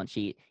on a balance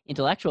sheet.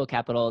 Intellectual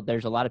capital,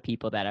 there's a lot of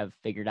people that have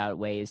figured out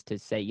ways to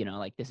say,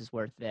 like, this is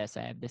worth this.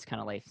 I have this kind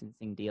of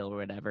licensing deal or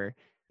whatever.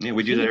 Yeah,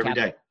 we do that every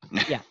day.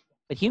 Yeah,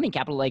 but human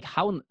capital,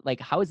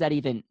 how is that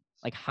even,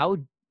 how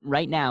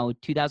right now,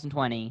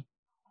 2020,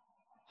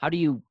 how do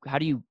you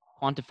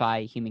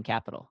quantify human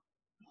capital?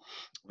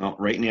 Well,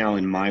 right now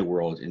in my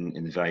world, in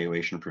the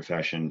valuation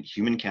profession,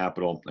 human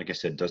capital, like I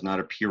said, does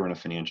not appear on a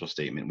financial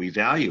statement. We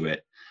value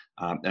it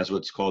as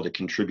what's called a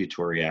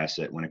contributory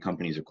asset when a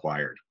company is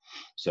acquired.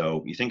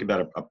 So you think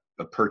about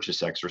a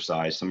purchase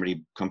exercise,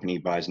 company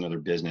buys another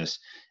business,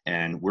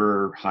 and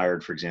we're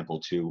hired, for example,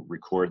 to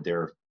record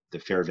the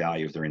fair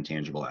value of their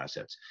intangible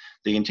assets.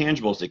 The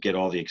intangibles that get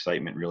all the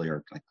excitement really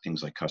are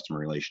things like customer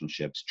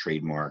relationships,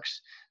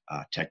 trademarks,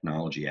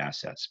 technology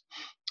assets.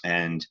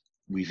 And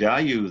we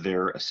value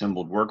their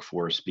assembled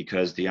workforce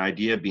because the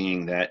idea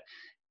being that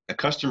a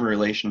customer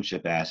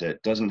relationship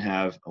asset doesn't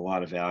have a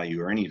lot of value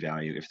or any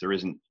value if there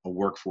isn't a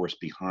workforce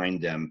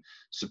behind them,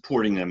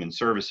 supporting them and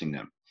servicing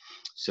them.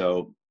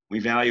 So we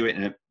value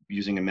it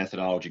using a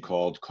methodology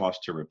called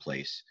cost to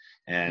replace.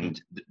 And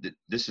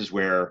this is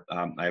where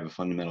I have a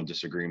fundamental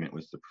disagreement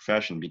with the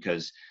profession,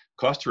 because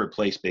cost to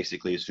replace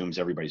basically assumes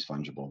everybody's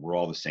fungible. We're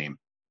all the same.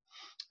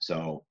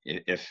 So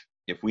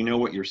if we know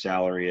what your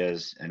salary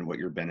is and what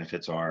your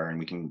benefits are, and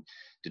we can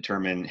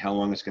determine how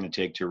long it's going to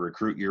take to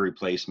recruit your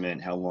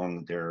replacement, how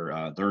long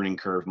their learning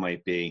curve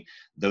might be,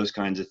 those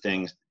kinds of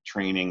things,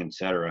 training, et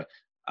cetera,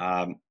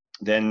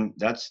 then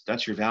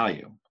that's your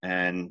value.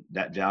 And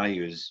that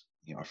value is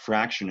a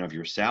fraction of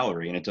your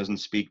salary, and it doesn't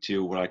speak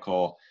to what I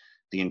call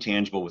the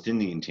intangible within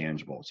the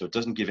intangible. So it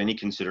doesn't give any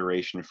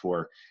consideration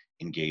for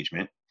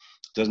engagement.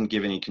 Doesn't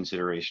give any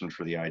consideration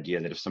for the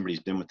idea that if somebody's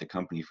been with the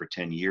company for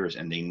 10 years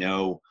and they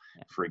know,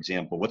 for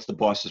example, what's the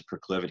boss's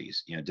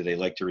proclivities? Do they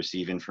like to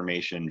receive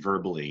information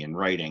verbally and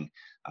writing?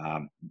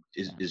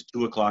 Is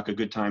 2 o'clock a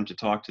good time to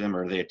talk to them,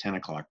 or are they a 10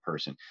 o'clock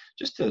person?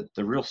 Just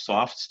the real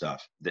soft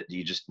stuff that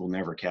you just will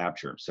never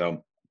capture.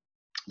 So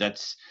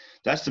that's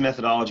the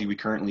methodology we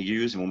currently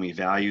use. And when we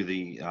value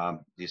the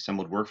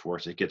assembled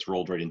workforce, it gets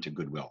rolled right into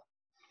goodwill.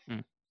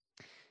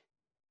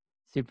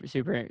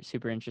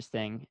 Super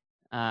interesting.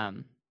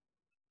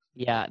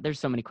 Yeah, there's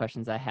so many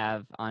questions I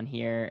have on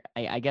here.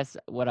 I guess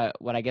what I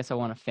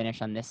want to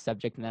finish on this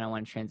subject, and then I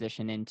want to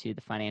transition into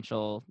the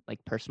financial,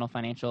 personal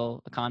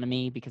financial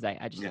economy, because I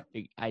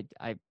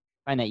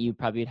find that you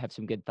probably would have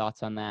some good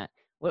thoughts on that.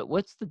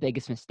 What's the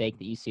biggest mistake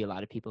that you see a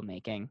lot of people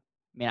making?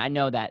 I mean, I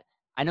know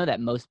that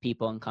most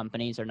people and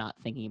companies are not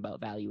thinking about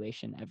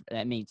valuation.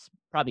 That means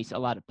probably a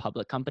lot of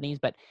public companies,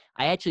 but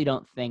I actually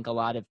don't think a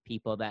lot of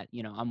people that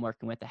I'm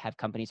working with that have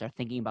companies are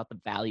thinking about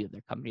the value of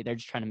their company. They're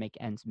just trying to make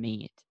ends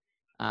meet.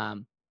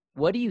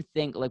 What do you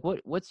think,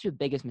 what's your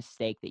biggest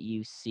mistake that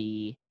you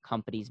see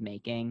companies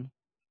making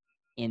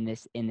in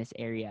this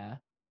area?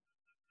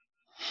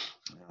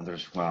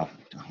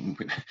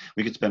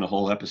 We could spend a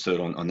whole episode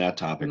on that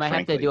topic. We might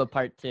frankly. have to do a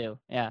part 2.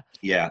 Yeah.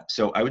 Yeah.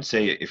 So I would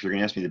say, if you're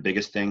going to ask me the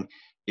biggest thing,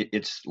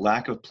 it's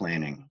lack of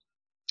planning.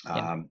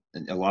 Yeah.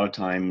 And a lot of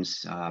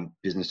times,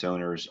 business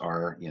owners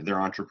are,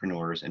 they're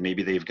entrepreneurs, and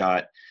maybe they've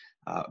got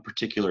a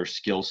particular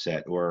skill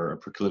set or a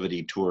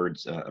proclivity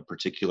towards a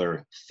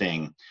particular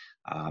thing.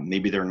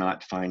 Maybe they're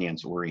not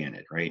finance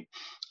oriented, right?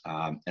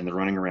 And they're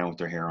running around with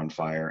their hair on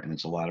fire, and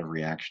it's a lot of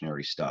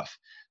reactionary stuff.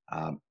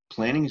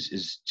 Planning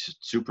is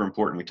super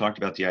important. We talked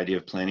about the idea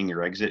of planning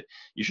your exit.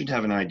 You should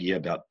have an idea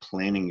about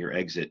planning your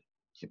exit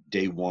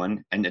day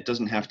one, and it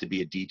doesn't have to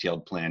be a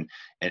detailed plan.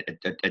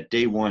 At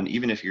day one,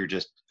 even if you're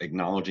just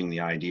acknowledging the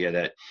idea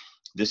that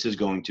this is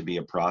going to be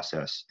a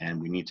process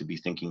and we need to be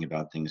thinking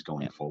about things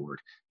going Yeah.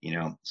 forward,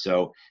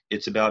 so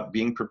it's about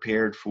being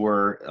prepared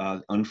for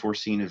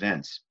unforeseen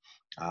events.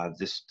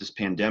 This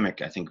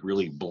pandemic, I think,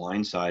 really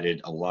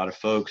blindsided a lot of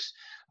folks.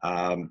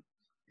 um,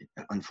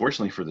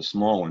 Unfortunately for the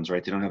small ones,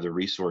 right? They don't have the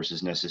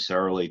resources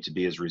necessarily to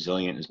be as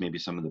resilient as maybe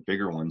some of the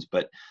bigger ones.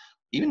 But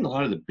even a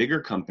lot of the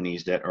bigger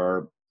companies that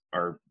are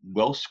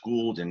well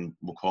schooled in,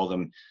 we'll call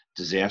them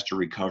disaster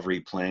recovery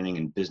planning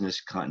and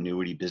business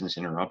continuity, business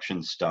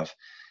interruption stuff,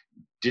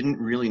 didn't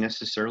really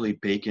necessarily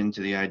bake into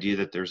the idea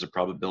that there's a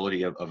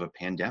probability of a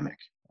pandemic,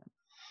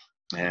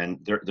 and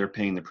they're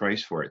paying the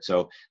price for it.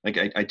 So, like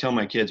I tell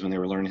my kids when they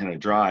were learning how to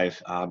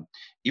drive,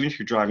 even if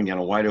you're driving down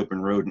a wide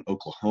open road in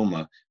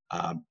Oklahoma,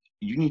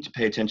 you need to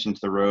pay attention to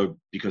the road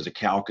because a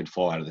cow could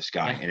fall out of the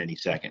sky Yeah. at any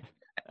second.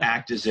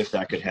 Act as if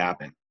that could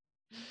happen.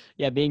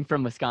 Yeah, being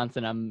from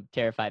Wisconsin, I'm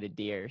terrified of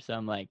deer. So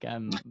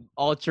I'm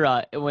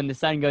ultra, when the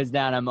sun goes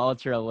down, I'm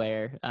ultra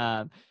aware.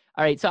 All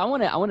right. So I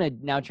want to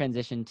now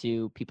transition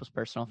to people's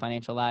personal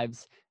financial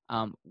lives.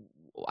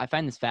 I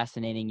find this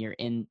fascinating. You're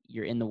in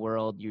the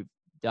world, you've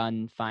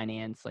done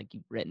finance, like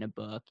you've written a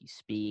book, you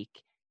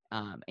speak,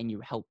 and you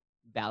help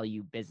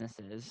value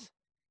businesses.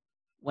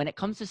 When it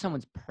comes to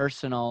someone's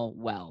personal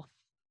wealth,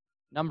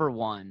 number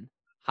one,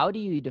 how do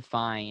you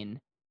define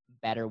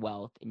better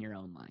wealth in your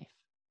own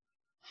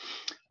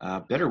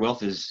life? Better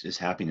wealth is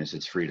happiness,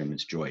 it's freedom,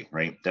 it's joy,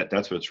 right?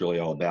 That's what it's really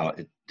all about.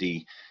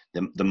 The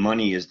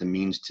money is the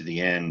means to the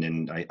end,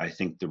 and I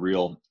think the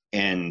real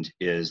end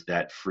is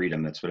that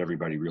freedom. That's what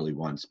everybody really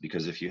wants,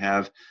 because if you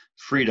have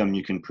freedom,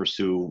 you can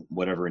pursue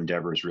whatever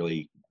endeavors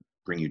really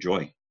bring you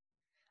joy.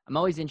 I'm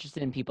always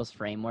interested in people's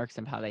frameworks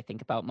and how they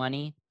think about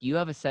money. Do you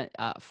have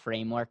a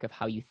framework of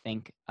how you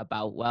think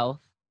about wealth?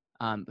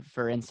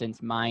 For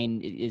instance, mine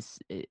is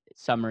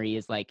summary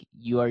is like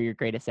you are your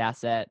greatest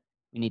asset.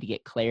 We need to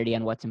get clarity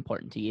on what's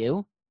important to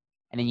you,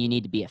 and then you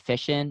need to be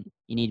efficient.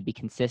 You need to be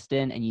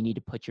consistent, and you need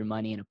to put your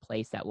money in a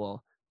place that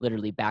will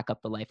literally back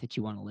up the life that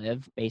you want to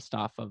live based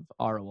off of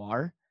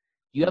ROR.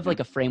 Do you have Mhm. like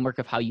a framework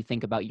of how you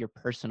think about your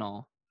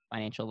personal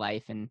financial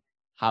life and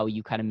how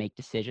you kind of make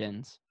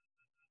decisions?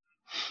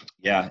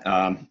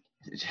 Yeah,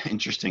 it's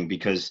interesting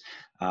because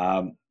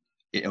um,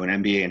 an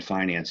MBA in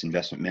finance,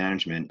 investment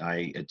management,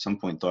 I at some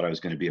point thought I was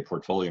going to be a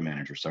portfolio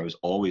manager. So I was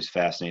always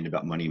fascinated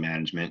about money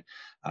management.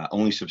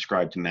 Only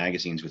subscribed to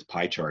magazines with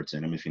pie charts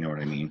in them, if you know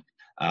what I mean.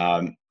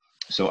 Um,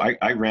 so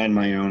I ran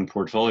my own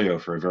portfolio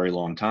for a very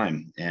long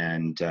time,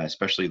 and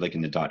especially like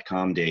in the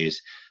dot-com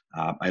days,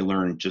 I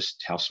learned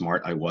just how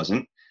smart I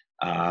wasn't.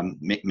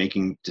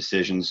 Making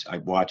decisions. I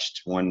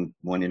watched one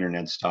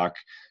internet stock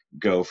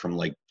go from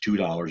like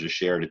 $2 a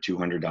share to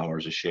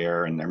 $200 a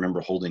share. And I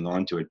remember holding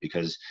on to it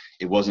because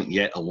it wasn't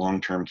yet a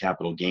long-term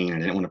capital gain,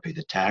 and I didn't want to pay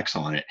the tax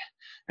on it,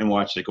 and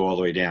watched it go all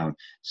the way down.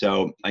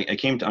 So I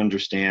came to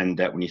understand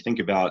that when you think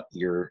about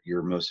your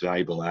most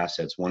valuable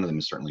assets, one of them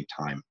is certainly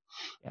time.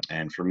 Yep.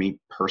 And for me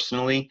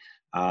personally,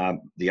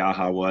 the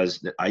aha was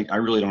that I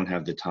really don't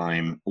have the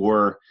time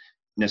or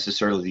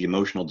necessarily the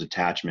emotional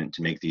detachment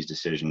to make these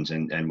decisions.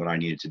 And what I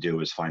needed to do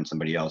was find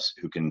somebody else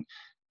who can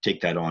take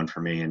that on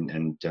for me,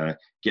 and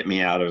get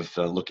me out of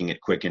looking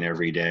at Quicken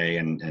every day,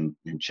 and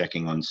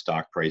checking on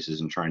stock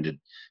prices and trying to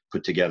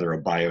put together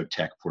a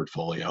biotech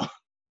portfolio.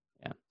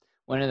 Yeah.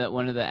 One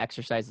of the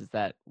exercises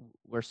that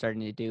we're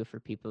starting to do for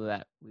people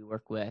that we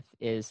work with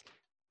is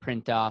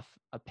print off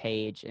a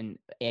page, and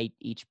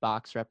each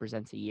box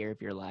represents a year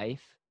of your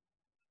life,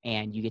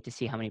 and you get to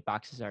see how many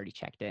boxes are already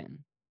checked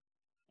in.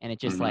 And it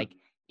just Mhm. like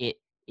it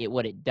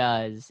what it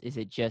does is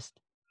it just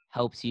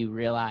helps you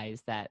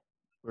realize that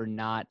we're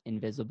not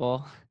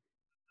invisible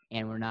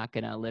and we're not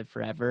going to live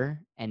forever.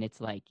 And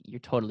it's like you're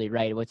totally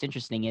right. What's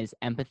interesting is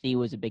empathy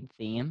was a big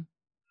theme,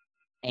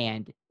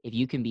 and if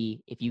you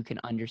can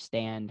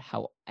understand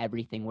how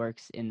everything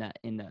works in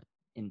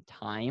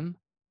time,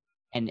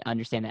 and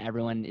understand that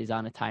everyone is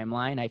on a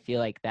timeline, I feel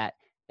like that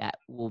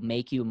will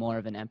make you more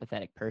of an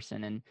empathetic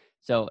person. And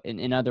so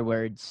in other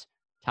words,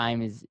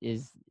 time is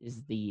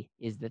the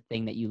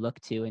thing that you look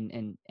to,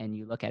 and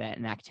you look at it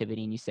an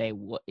activity and you say,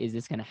 what is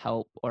this going to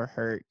help or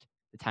hurt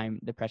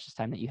the precious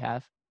time that you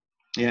have?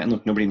 Yeah, and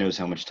look, nobody knows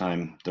how much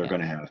time they're Yeah.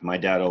 going to have. My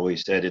dad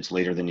always said it's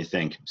later than you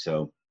think,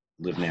 so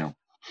live now.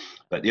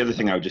 But the other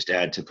thing I would just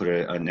add to put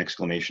an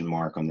exclamation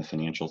mark on the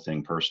financial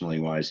thing personally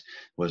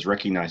was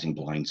recognizing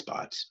blind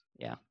spots.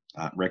 Yeah.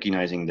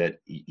 Recognizing that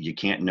you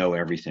can't know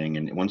everything,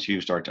 and once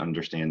you start to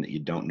understand that you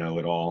don't know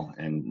it all,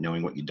 and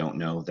knowing what you don't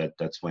know,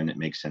 that's when it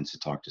makes sense to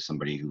talk to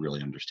somebody who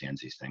really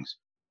understands these things.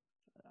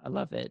 I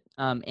love it.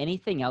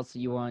 Anything else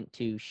you want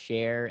to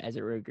share as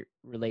it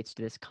relates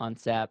to this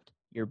concept,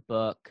 your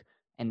book,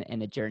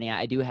 and the journey?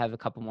 I do have a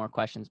couple more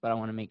questions, but I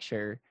want to make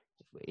sure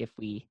if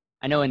we,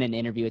 I know in an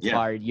interview it's Yeah.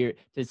 hard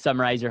to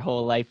summarize your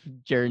whole life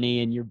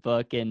journey in your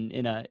book and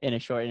in a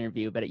short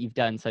interview, but you've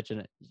done such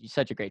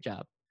a great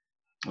job.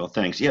 Well,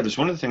 thanks. Yeah, there's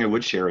one other thing I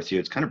would share with you.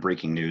 It's kind of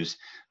breaking news.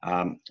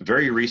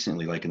 Very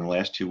recently, like in the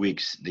last 2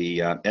 weeks,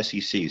 the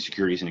SEC,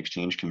 Securities and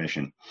Exchange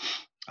Commission,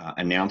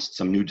 announced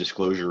some new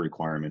disclosure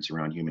requirements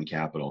around human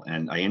capital.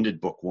 And I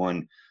ended book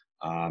one,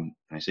 and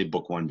I say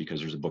book one because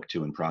there's a book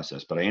two in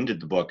process, but I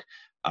ended the book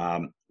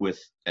with,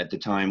 at the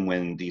time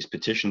when these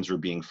petitions were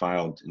being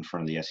filed in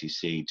front of the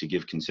SEC to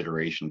give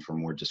consideration for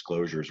more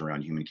disclosures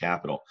around human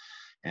capital.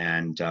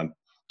 And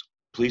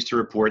pleased to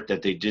report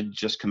that they did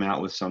just come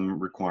out with some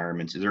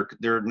requirements.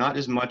 They're not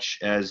as much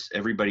as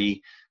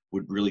everybody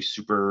would really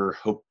super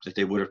hope that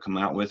they would have come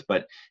out with,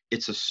 but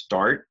it's a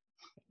start.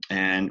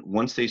 And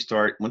once these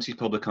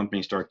public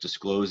companies start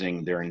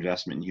disclosing their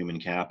investment in human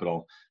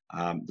capital,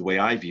 the way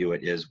I view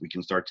it is we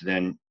can start to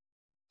then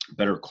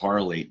better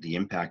correlate the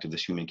impact of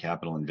this human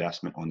capital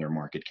investment on their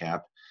market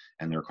cap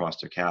and their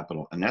cost of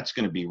capital. And that's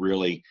going to be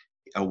really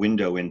a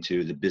window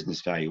into the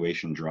business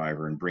valuation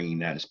driver and bringing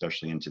that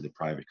especially into the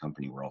private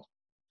company world.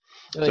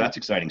 So, So that's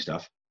exciting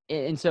stuff.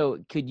 and so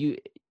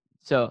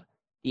so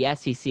the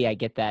SEC, I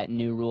get that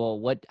new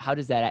rule. How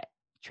does that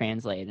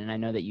translate? And I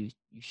know that you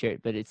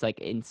shared, but it's like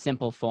in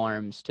simple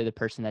forms to the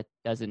person that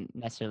doesn't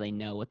necessarily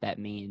know what that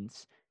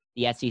means.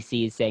 The SEC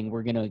is saying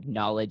we're going to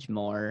acknowledge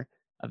more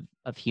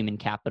of human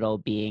capital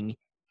being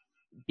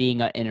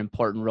an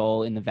important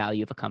role in the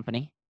value of a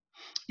company.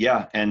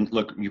 Yeah, and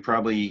look, you're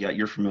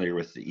familiar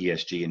with the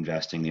ESG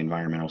investing, the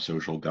environmental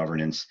social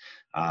governance,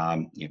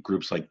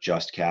 groups like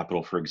Just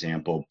Capital, for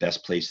example,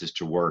 Best Places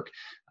to Work.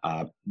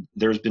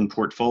 There's been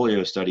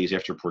portfolio studies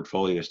after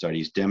portfolio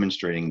studies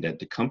demonstrating that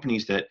the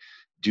companies that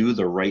do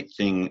the right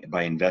thing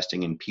by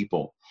investing in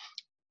people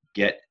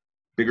get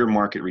bigger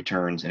market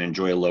returns and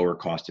enjoy a lower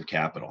cost of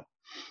capital.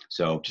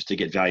 So just to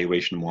get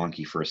valuation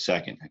wonky for a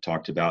second, I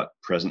talked about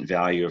present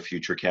value of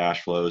future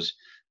cash flows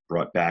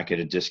brought back at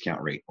a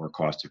discount rate or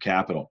cost of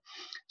capital.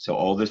 So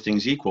all the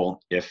things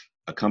equal, if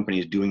a company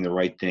is doing the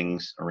right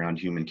things around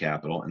human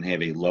capital and they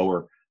have a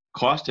lower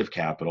cost of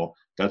capital,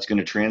 that's going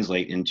to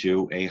translate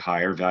into a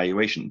higher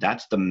valuation.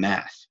 That's the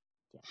math.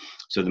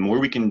 So the more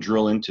we can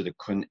drill into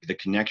the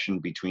connection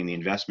between the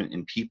investment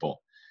in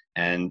people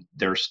and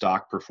their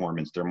stock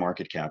performance, their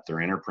market cap, their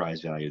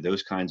enterprise value,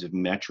 those kinds of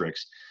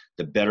metrics,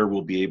 the better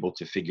we'll be able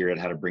to figure out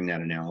how to bring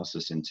that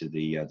analysis into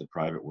the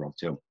private world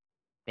too.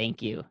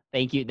 Thank you.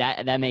 Thank you.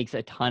 That makes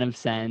a ton of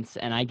sense.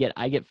 And I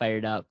get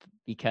fired up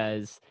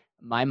because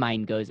my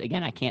mind goes,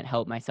 again, I can't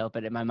help myself,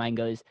 but my mind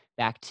goes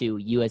back to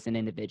you as an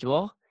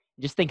individual.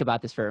 Just think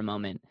about this for a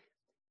moment.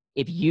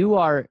 If you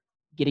are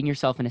getting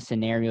yourself in a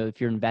scenario, if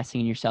you're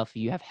investing in yourself, if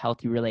you have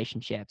healthy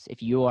relationships,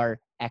 if you are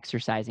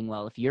exercising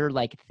well, if you're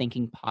like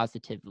thinking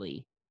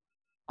positively,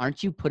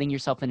 aren't you putting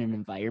yourself in an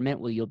environment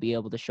where you'll be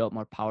able to show up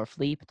more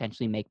powerfully,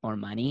 potentially make more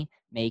money,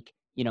 make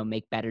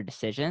better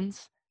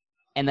decisions?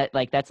 And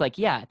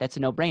yeah, that's a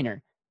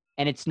no-brainer.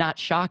 And it's not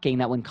shocking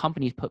that when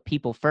companies put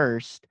people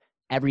first,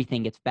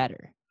 everything gets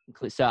better.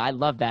 So I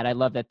love that. I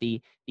love that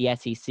the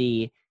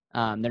SEC,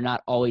 they're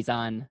not always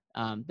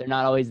they're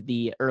not always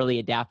the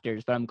early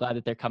adapters, but I'm glad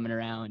that they're coming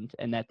around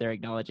and that they're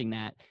acknowledging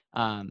that.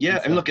 Yeah,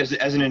 and look, as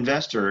an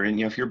investor, and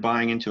if you're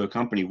buying into a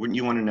company, wouldn't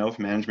you want to know if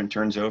management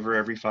turns over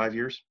every 5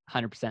 years?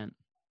 100%.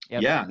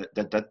 Yep. Yeah,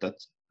 that's a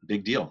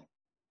big deal.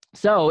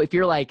 So if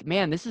you're like,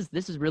 man, this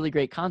is really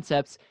great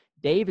concepts.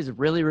 Dave is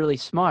really, really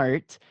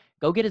smart.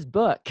 Go get his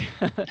book.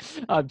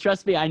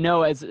 Trust me, I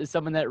know as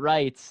someone that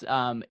writes,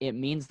 it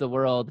means the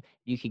world.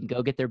 You can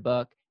go get their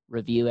book,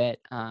 review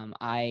it.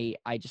 I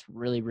just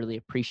really, really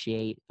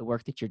appreciate the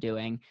work that you're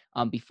doing.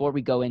 Before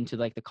we go into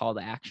like the call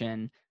to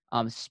action,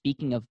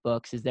 speaking of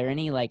books, is there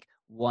any like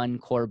one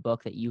core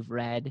book that you've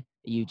read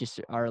that you just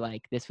are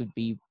like, this would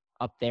be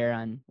up there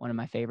on one of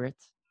my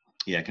favorites?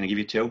 Yeah, can I give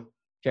you two?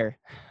 Sure.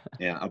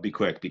 Yeah, I'll be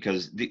quick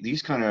because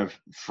these kind of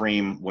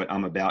frame what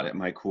I'm about at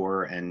my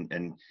core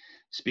and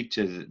speak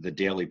to the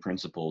daily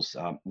principles.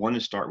 One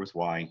is Start With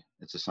Why.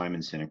 It's a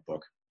Simon Sinek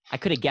book. I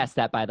could have guessed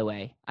that, by the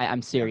way. I'm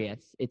Yeah.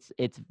 serious.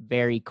 It's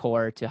very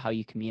core to how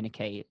you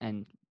communicate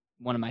and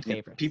one of my Yeah,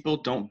 favorites. people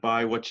don't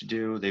buy what you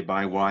do; they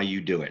buy why you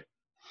do it.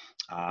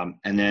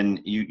 And then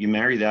you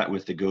marry that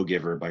with The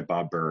Go-Giver by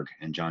Bob Burg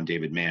and John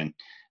David Mann.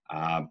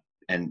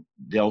 And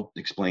they'll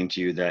explain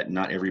to you that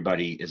not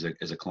everybody is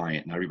a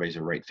client, not everybody's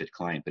a right fit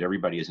client, but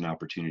everybody is an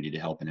opportunity to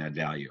help and add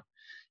value.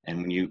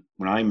 And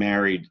when I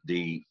married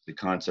the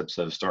concepts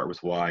of Start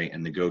With Why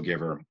and The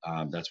Go-Giver,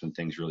 that's when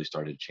things really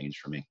started to change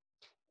for me.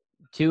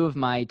 Two of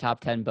my top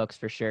 10 books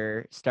for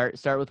sure. Start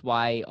With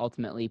Why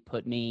ultimately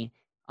put me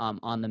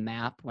on the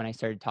map when I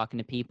started talking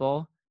to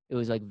people. It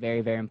was like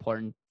very, very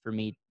important for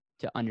me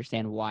to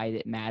understand why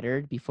it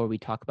mattered before we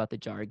talk about the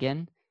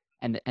jargon.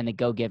 And the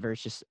Go-Giver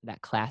is just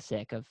that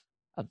classic of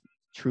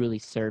truly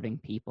serving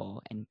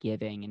people and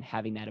giving and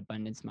having that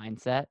abundance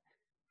mindset.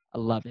 I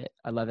love it.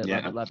 I love it. Yeah,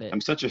 Love it. Love it.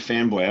 I'm such a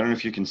fanboy. I don't know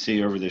if you can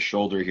see over the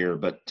shoulder here,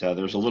 but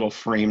there's a little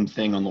framed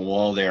thing on the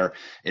wall there.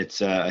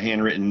 It's a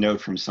handwritten note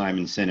from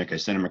Simon Sinek. I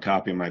sent him a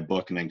copy of my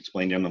book, and I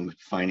explained to him I'm a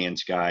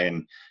finance guy,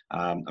 and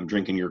I'm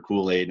drinking your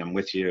Kool-Aid, and I'm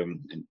with you.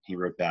 And he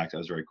wrote back. That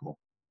was very cool.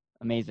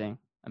 Amazing.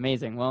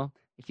 Amazing. Well,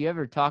 if you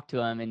ever talk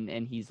to him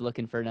and he's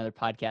looking for another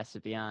podcast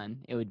to be on,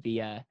 it would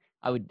be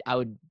I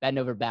would bend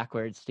over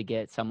backwards to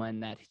get someone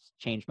that's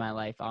changed my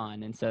life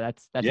on. And so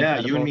that's Yeah, you and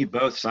incredible. me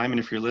both, Simon.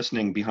 If you're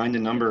listening, Behind the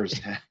Numbers,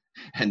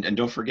 and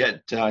don't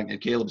forget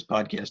Caleb's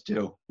podcast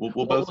too. We'll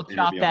both We'll chop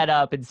interview him. that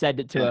up and send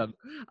it to Yeah, him.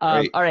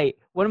 great. All right.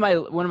 One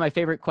of my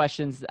favorite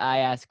questions I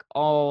ask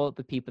all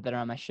the people that are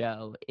on my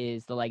show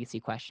is the legacy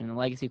question. The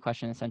legacy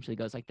question essentially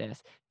goes like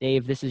this: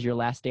 Dave, this is your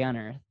last day on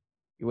Earth.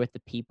 You're with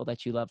the people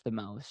that you love the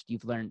most.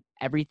 You've learned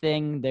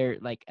everything there,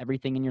 like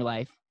everything in your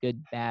life,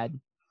 good, bad,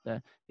 the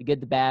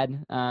good, the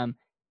bad.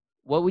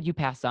 What would you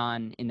pass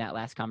on in that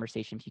last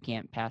conversation if you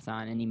can't pass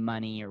on any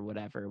money or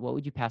whatever? What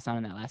would you pass on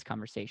in that last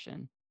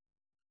conversation?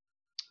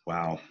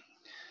 Wow.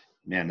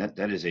 Man,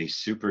 that is a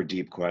super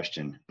deep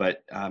question,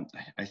 but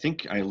I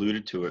think I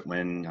alluded to it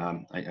when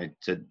I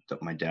said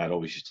that my dad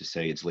always used to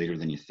say, "It's later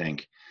than you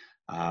think."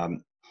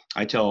 Um,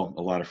 I tell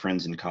a lot of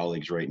friends and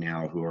colleagues right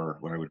now who are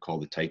what I would call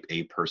the type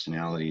A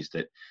personalities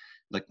that,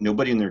 like,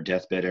 nobody in their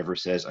deathbed ever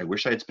says, "I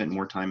wish I had spent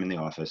more time in the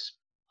office.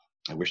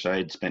 I wish I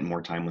had spent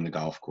more time on the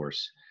golf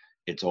course."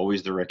 It's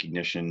always the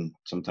recognition,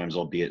 sometimes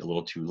albeit a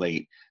little too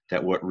late,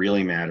 that what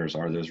really matters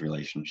are those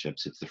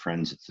relationships. It's the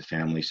friends, it's the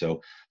family.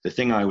 So the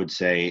thing I would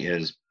say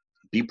is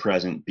be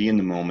present, be in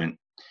the moment,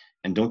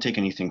 and don't take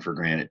anything for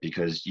granted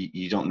because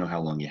you don't know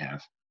how long you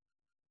have.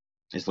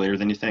 It's later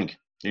than you think.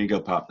 There you go,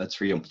 Pop. That's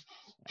for you.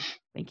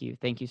 Thank you.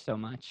 Thank you so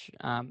much.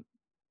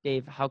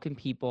 Dave, how can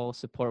people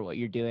support what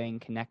you're doing,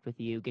 connect with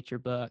you, get your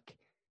book?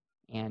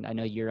 And I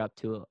know you're up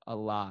to a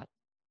lot.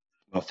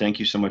 Well, thank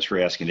you so much for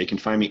asking. They can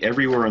find me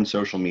everywhere on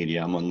social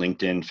media. I'm on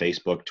LinkedIn,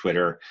 Facebook,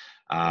 Twitter.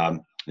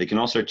 They can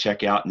also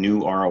check out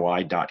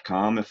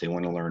newroi.com if they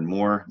want to learn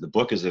more. The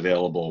book is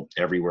available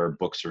everywhere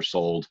books are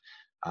sold.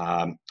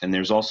 And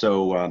there's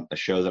also a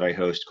show that I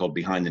host called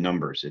Behind the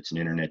Numbers. It's an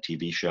internet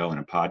TV show and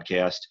a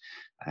podcast.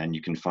 And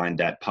you can find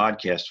that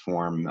podcast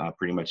form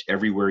pretty much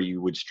everywhere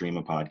you would stream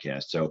a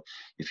podcast. So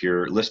if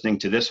you're listening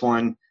to this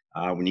one,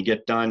 when you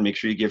get done, make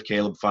sure you give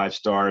Caleb 5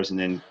 stars and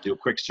then do a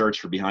quick search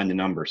for Behind the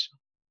Numbers.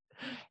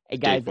 Hey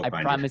Dave guys, I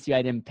Bookbinder. promise you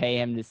I didn't pay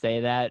him to say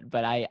that,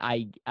 but I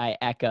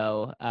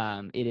echo.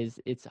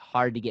 It's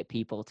hard to get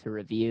people to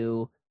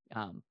review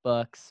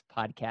books,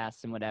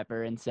 podcasts, and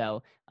whatever. And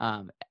so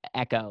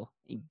echo.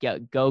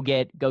 Go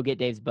get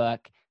Dave's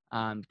book.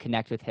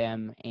 Connect with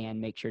him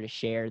and make sure to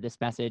share this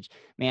message.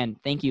 Man,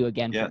 thank you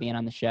again for Yeah. being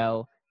on the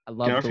show. I Can I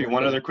love the offer you work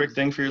one that other you quick do.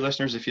 thing for your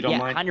listeners, if you don't Yeah,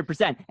 mind?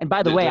 100%. And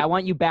by the way, I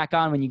want you back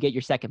on when you get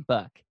your second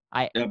book.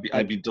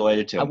 I'd be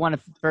delighted to. I want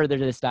to further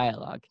this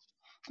dialogue.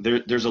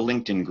 There's a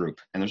LinkedIn group,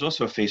 and there's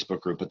also a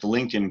Facebook group, but the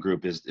LinkedIn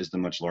group is the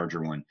much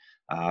larger one,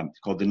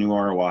 called the New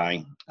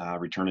ROI,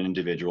 Return on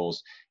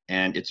Individuals.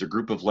 And it's a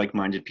group of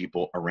like-minded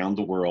people around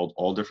the world,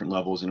 all different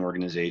levels and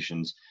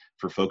organizations,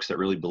 for folks that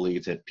really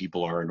believe that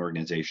people are an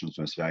organization's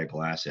most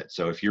valuable asset.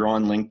 So if you're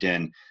on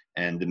LinkedIn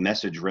and the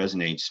message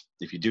resonates,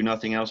 if you do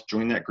nothing else,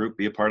 join that group,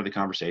 be a part of the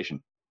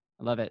conversation.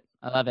 I love it.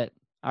 I love it.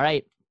 All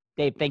right,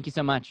 Dave, thank you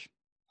so much.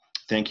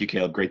 Thank you,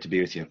 Caleb. Great to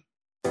be with you.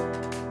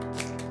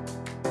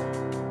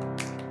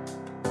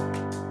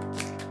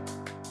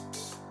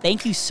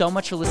 Thank you so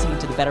much for listening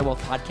to the Better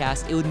Wealth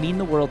Podcast. It would mean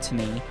the world to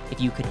me if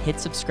you could hit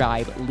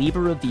subscribe, leave a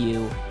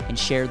review, and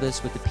share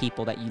this with the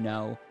people that you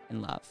know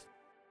and love.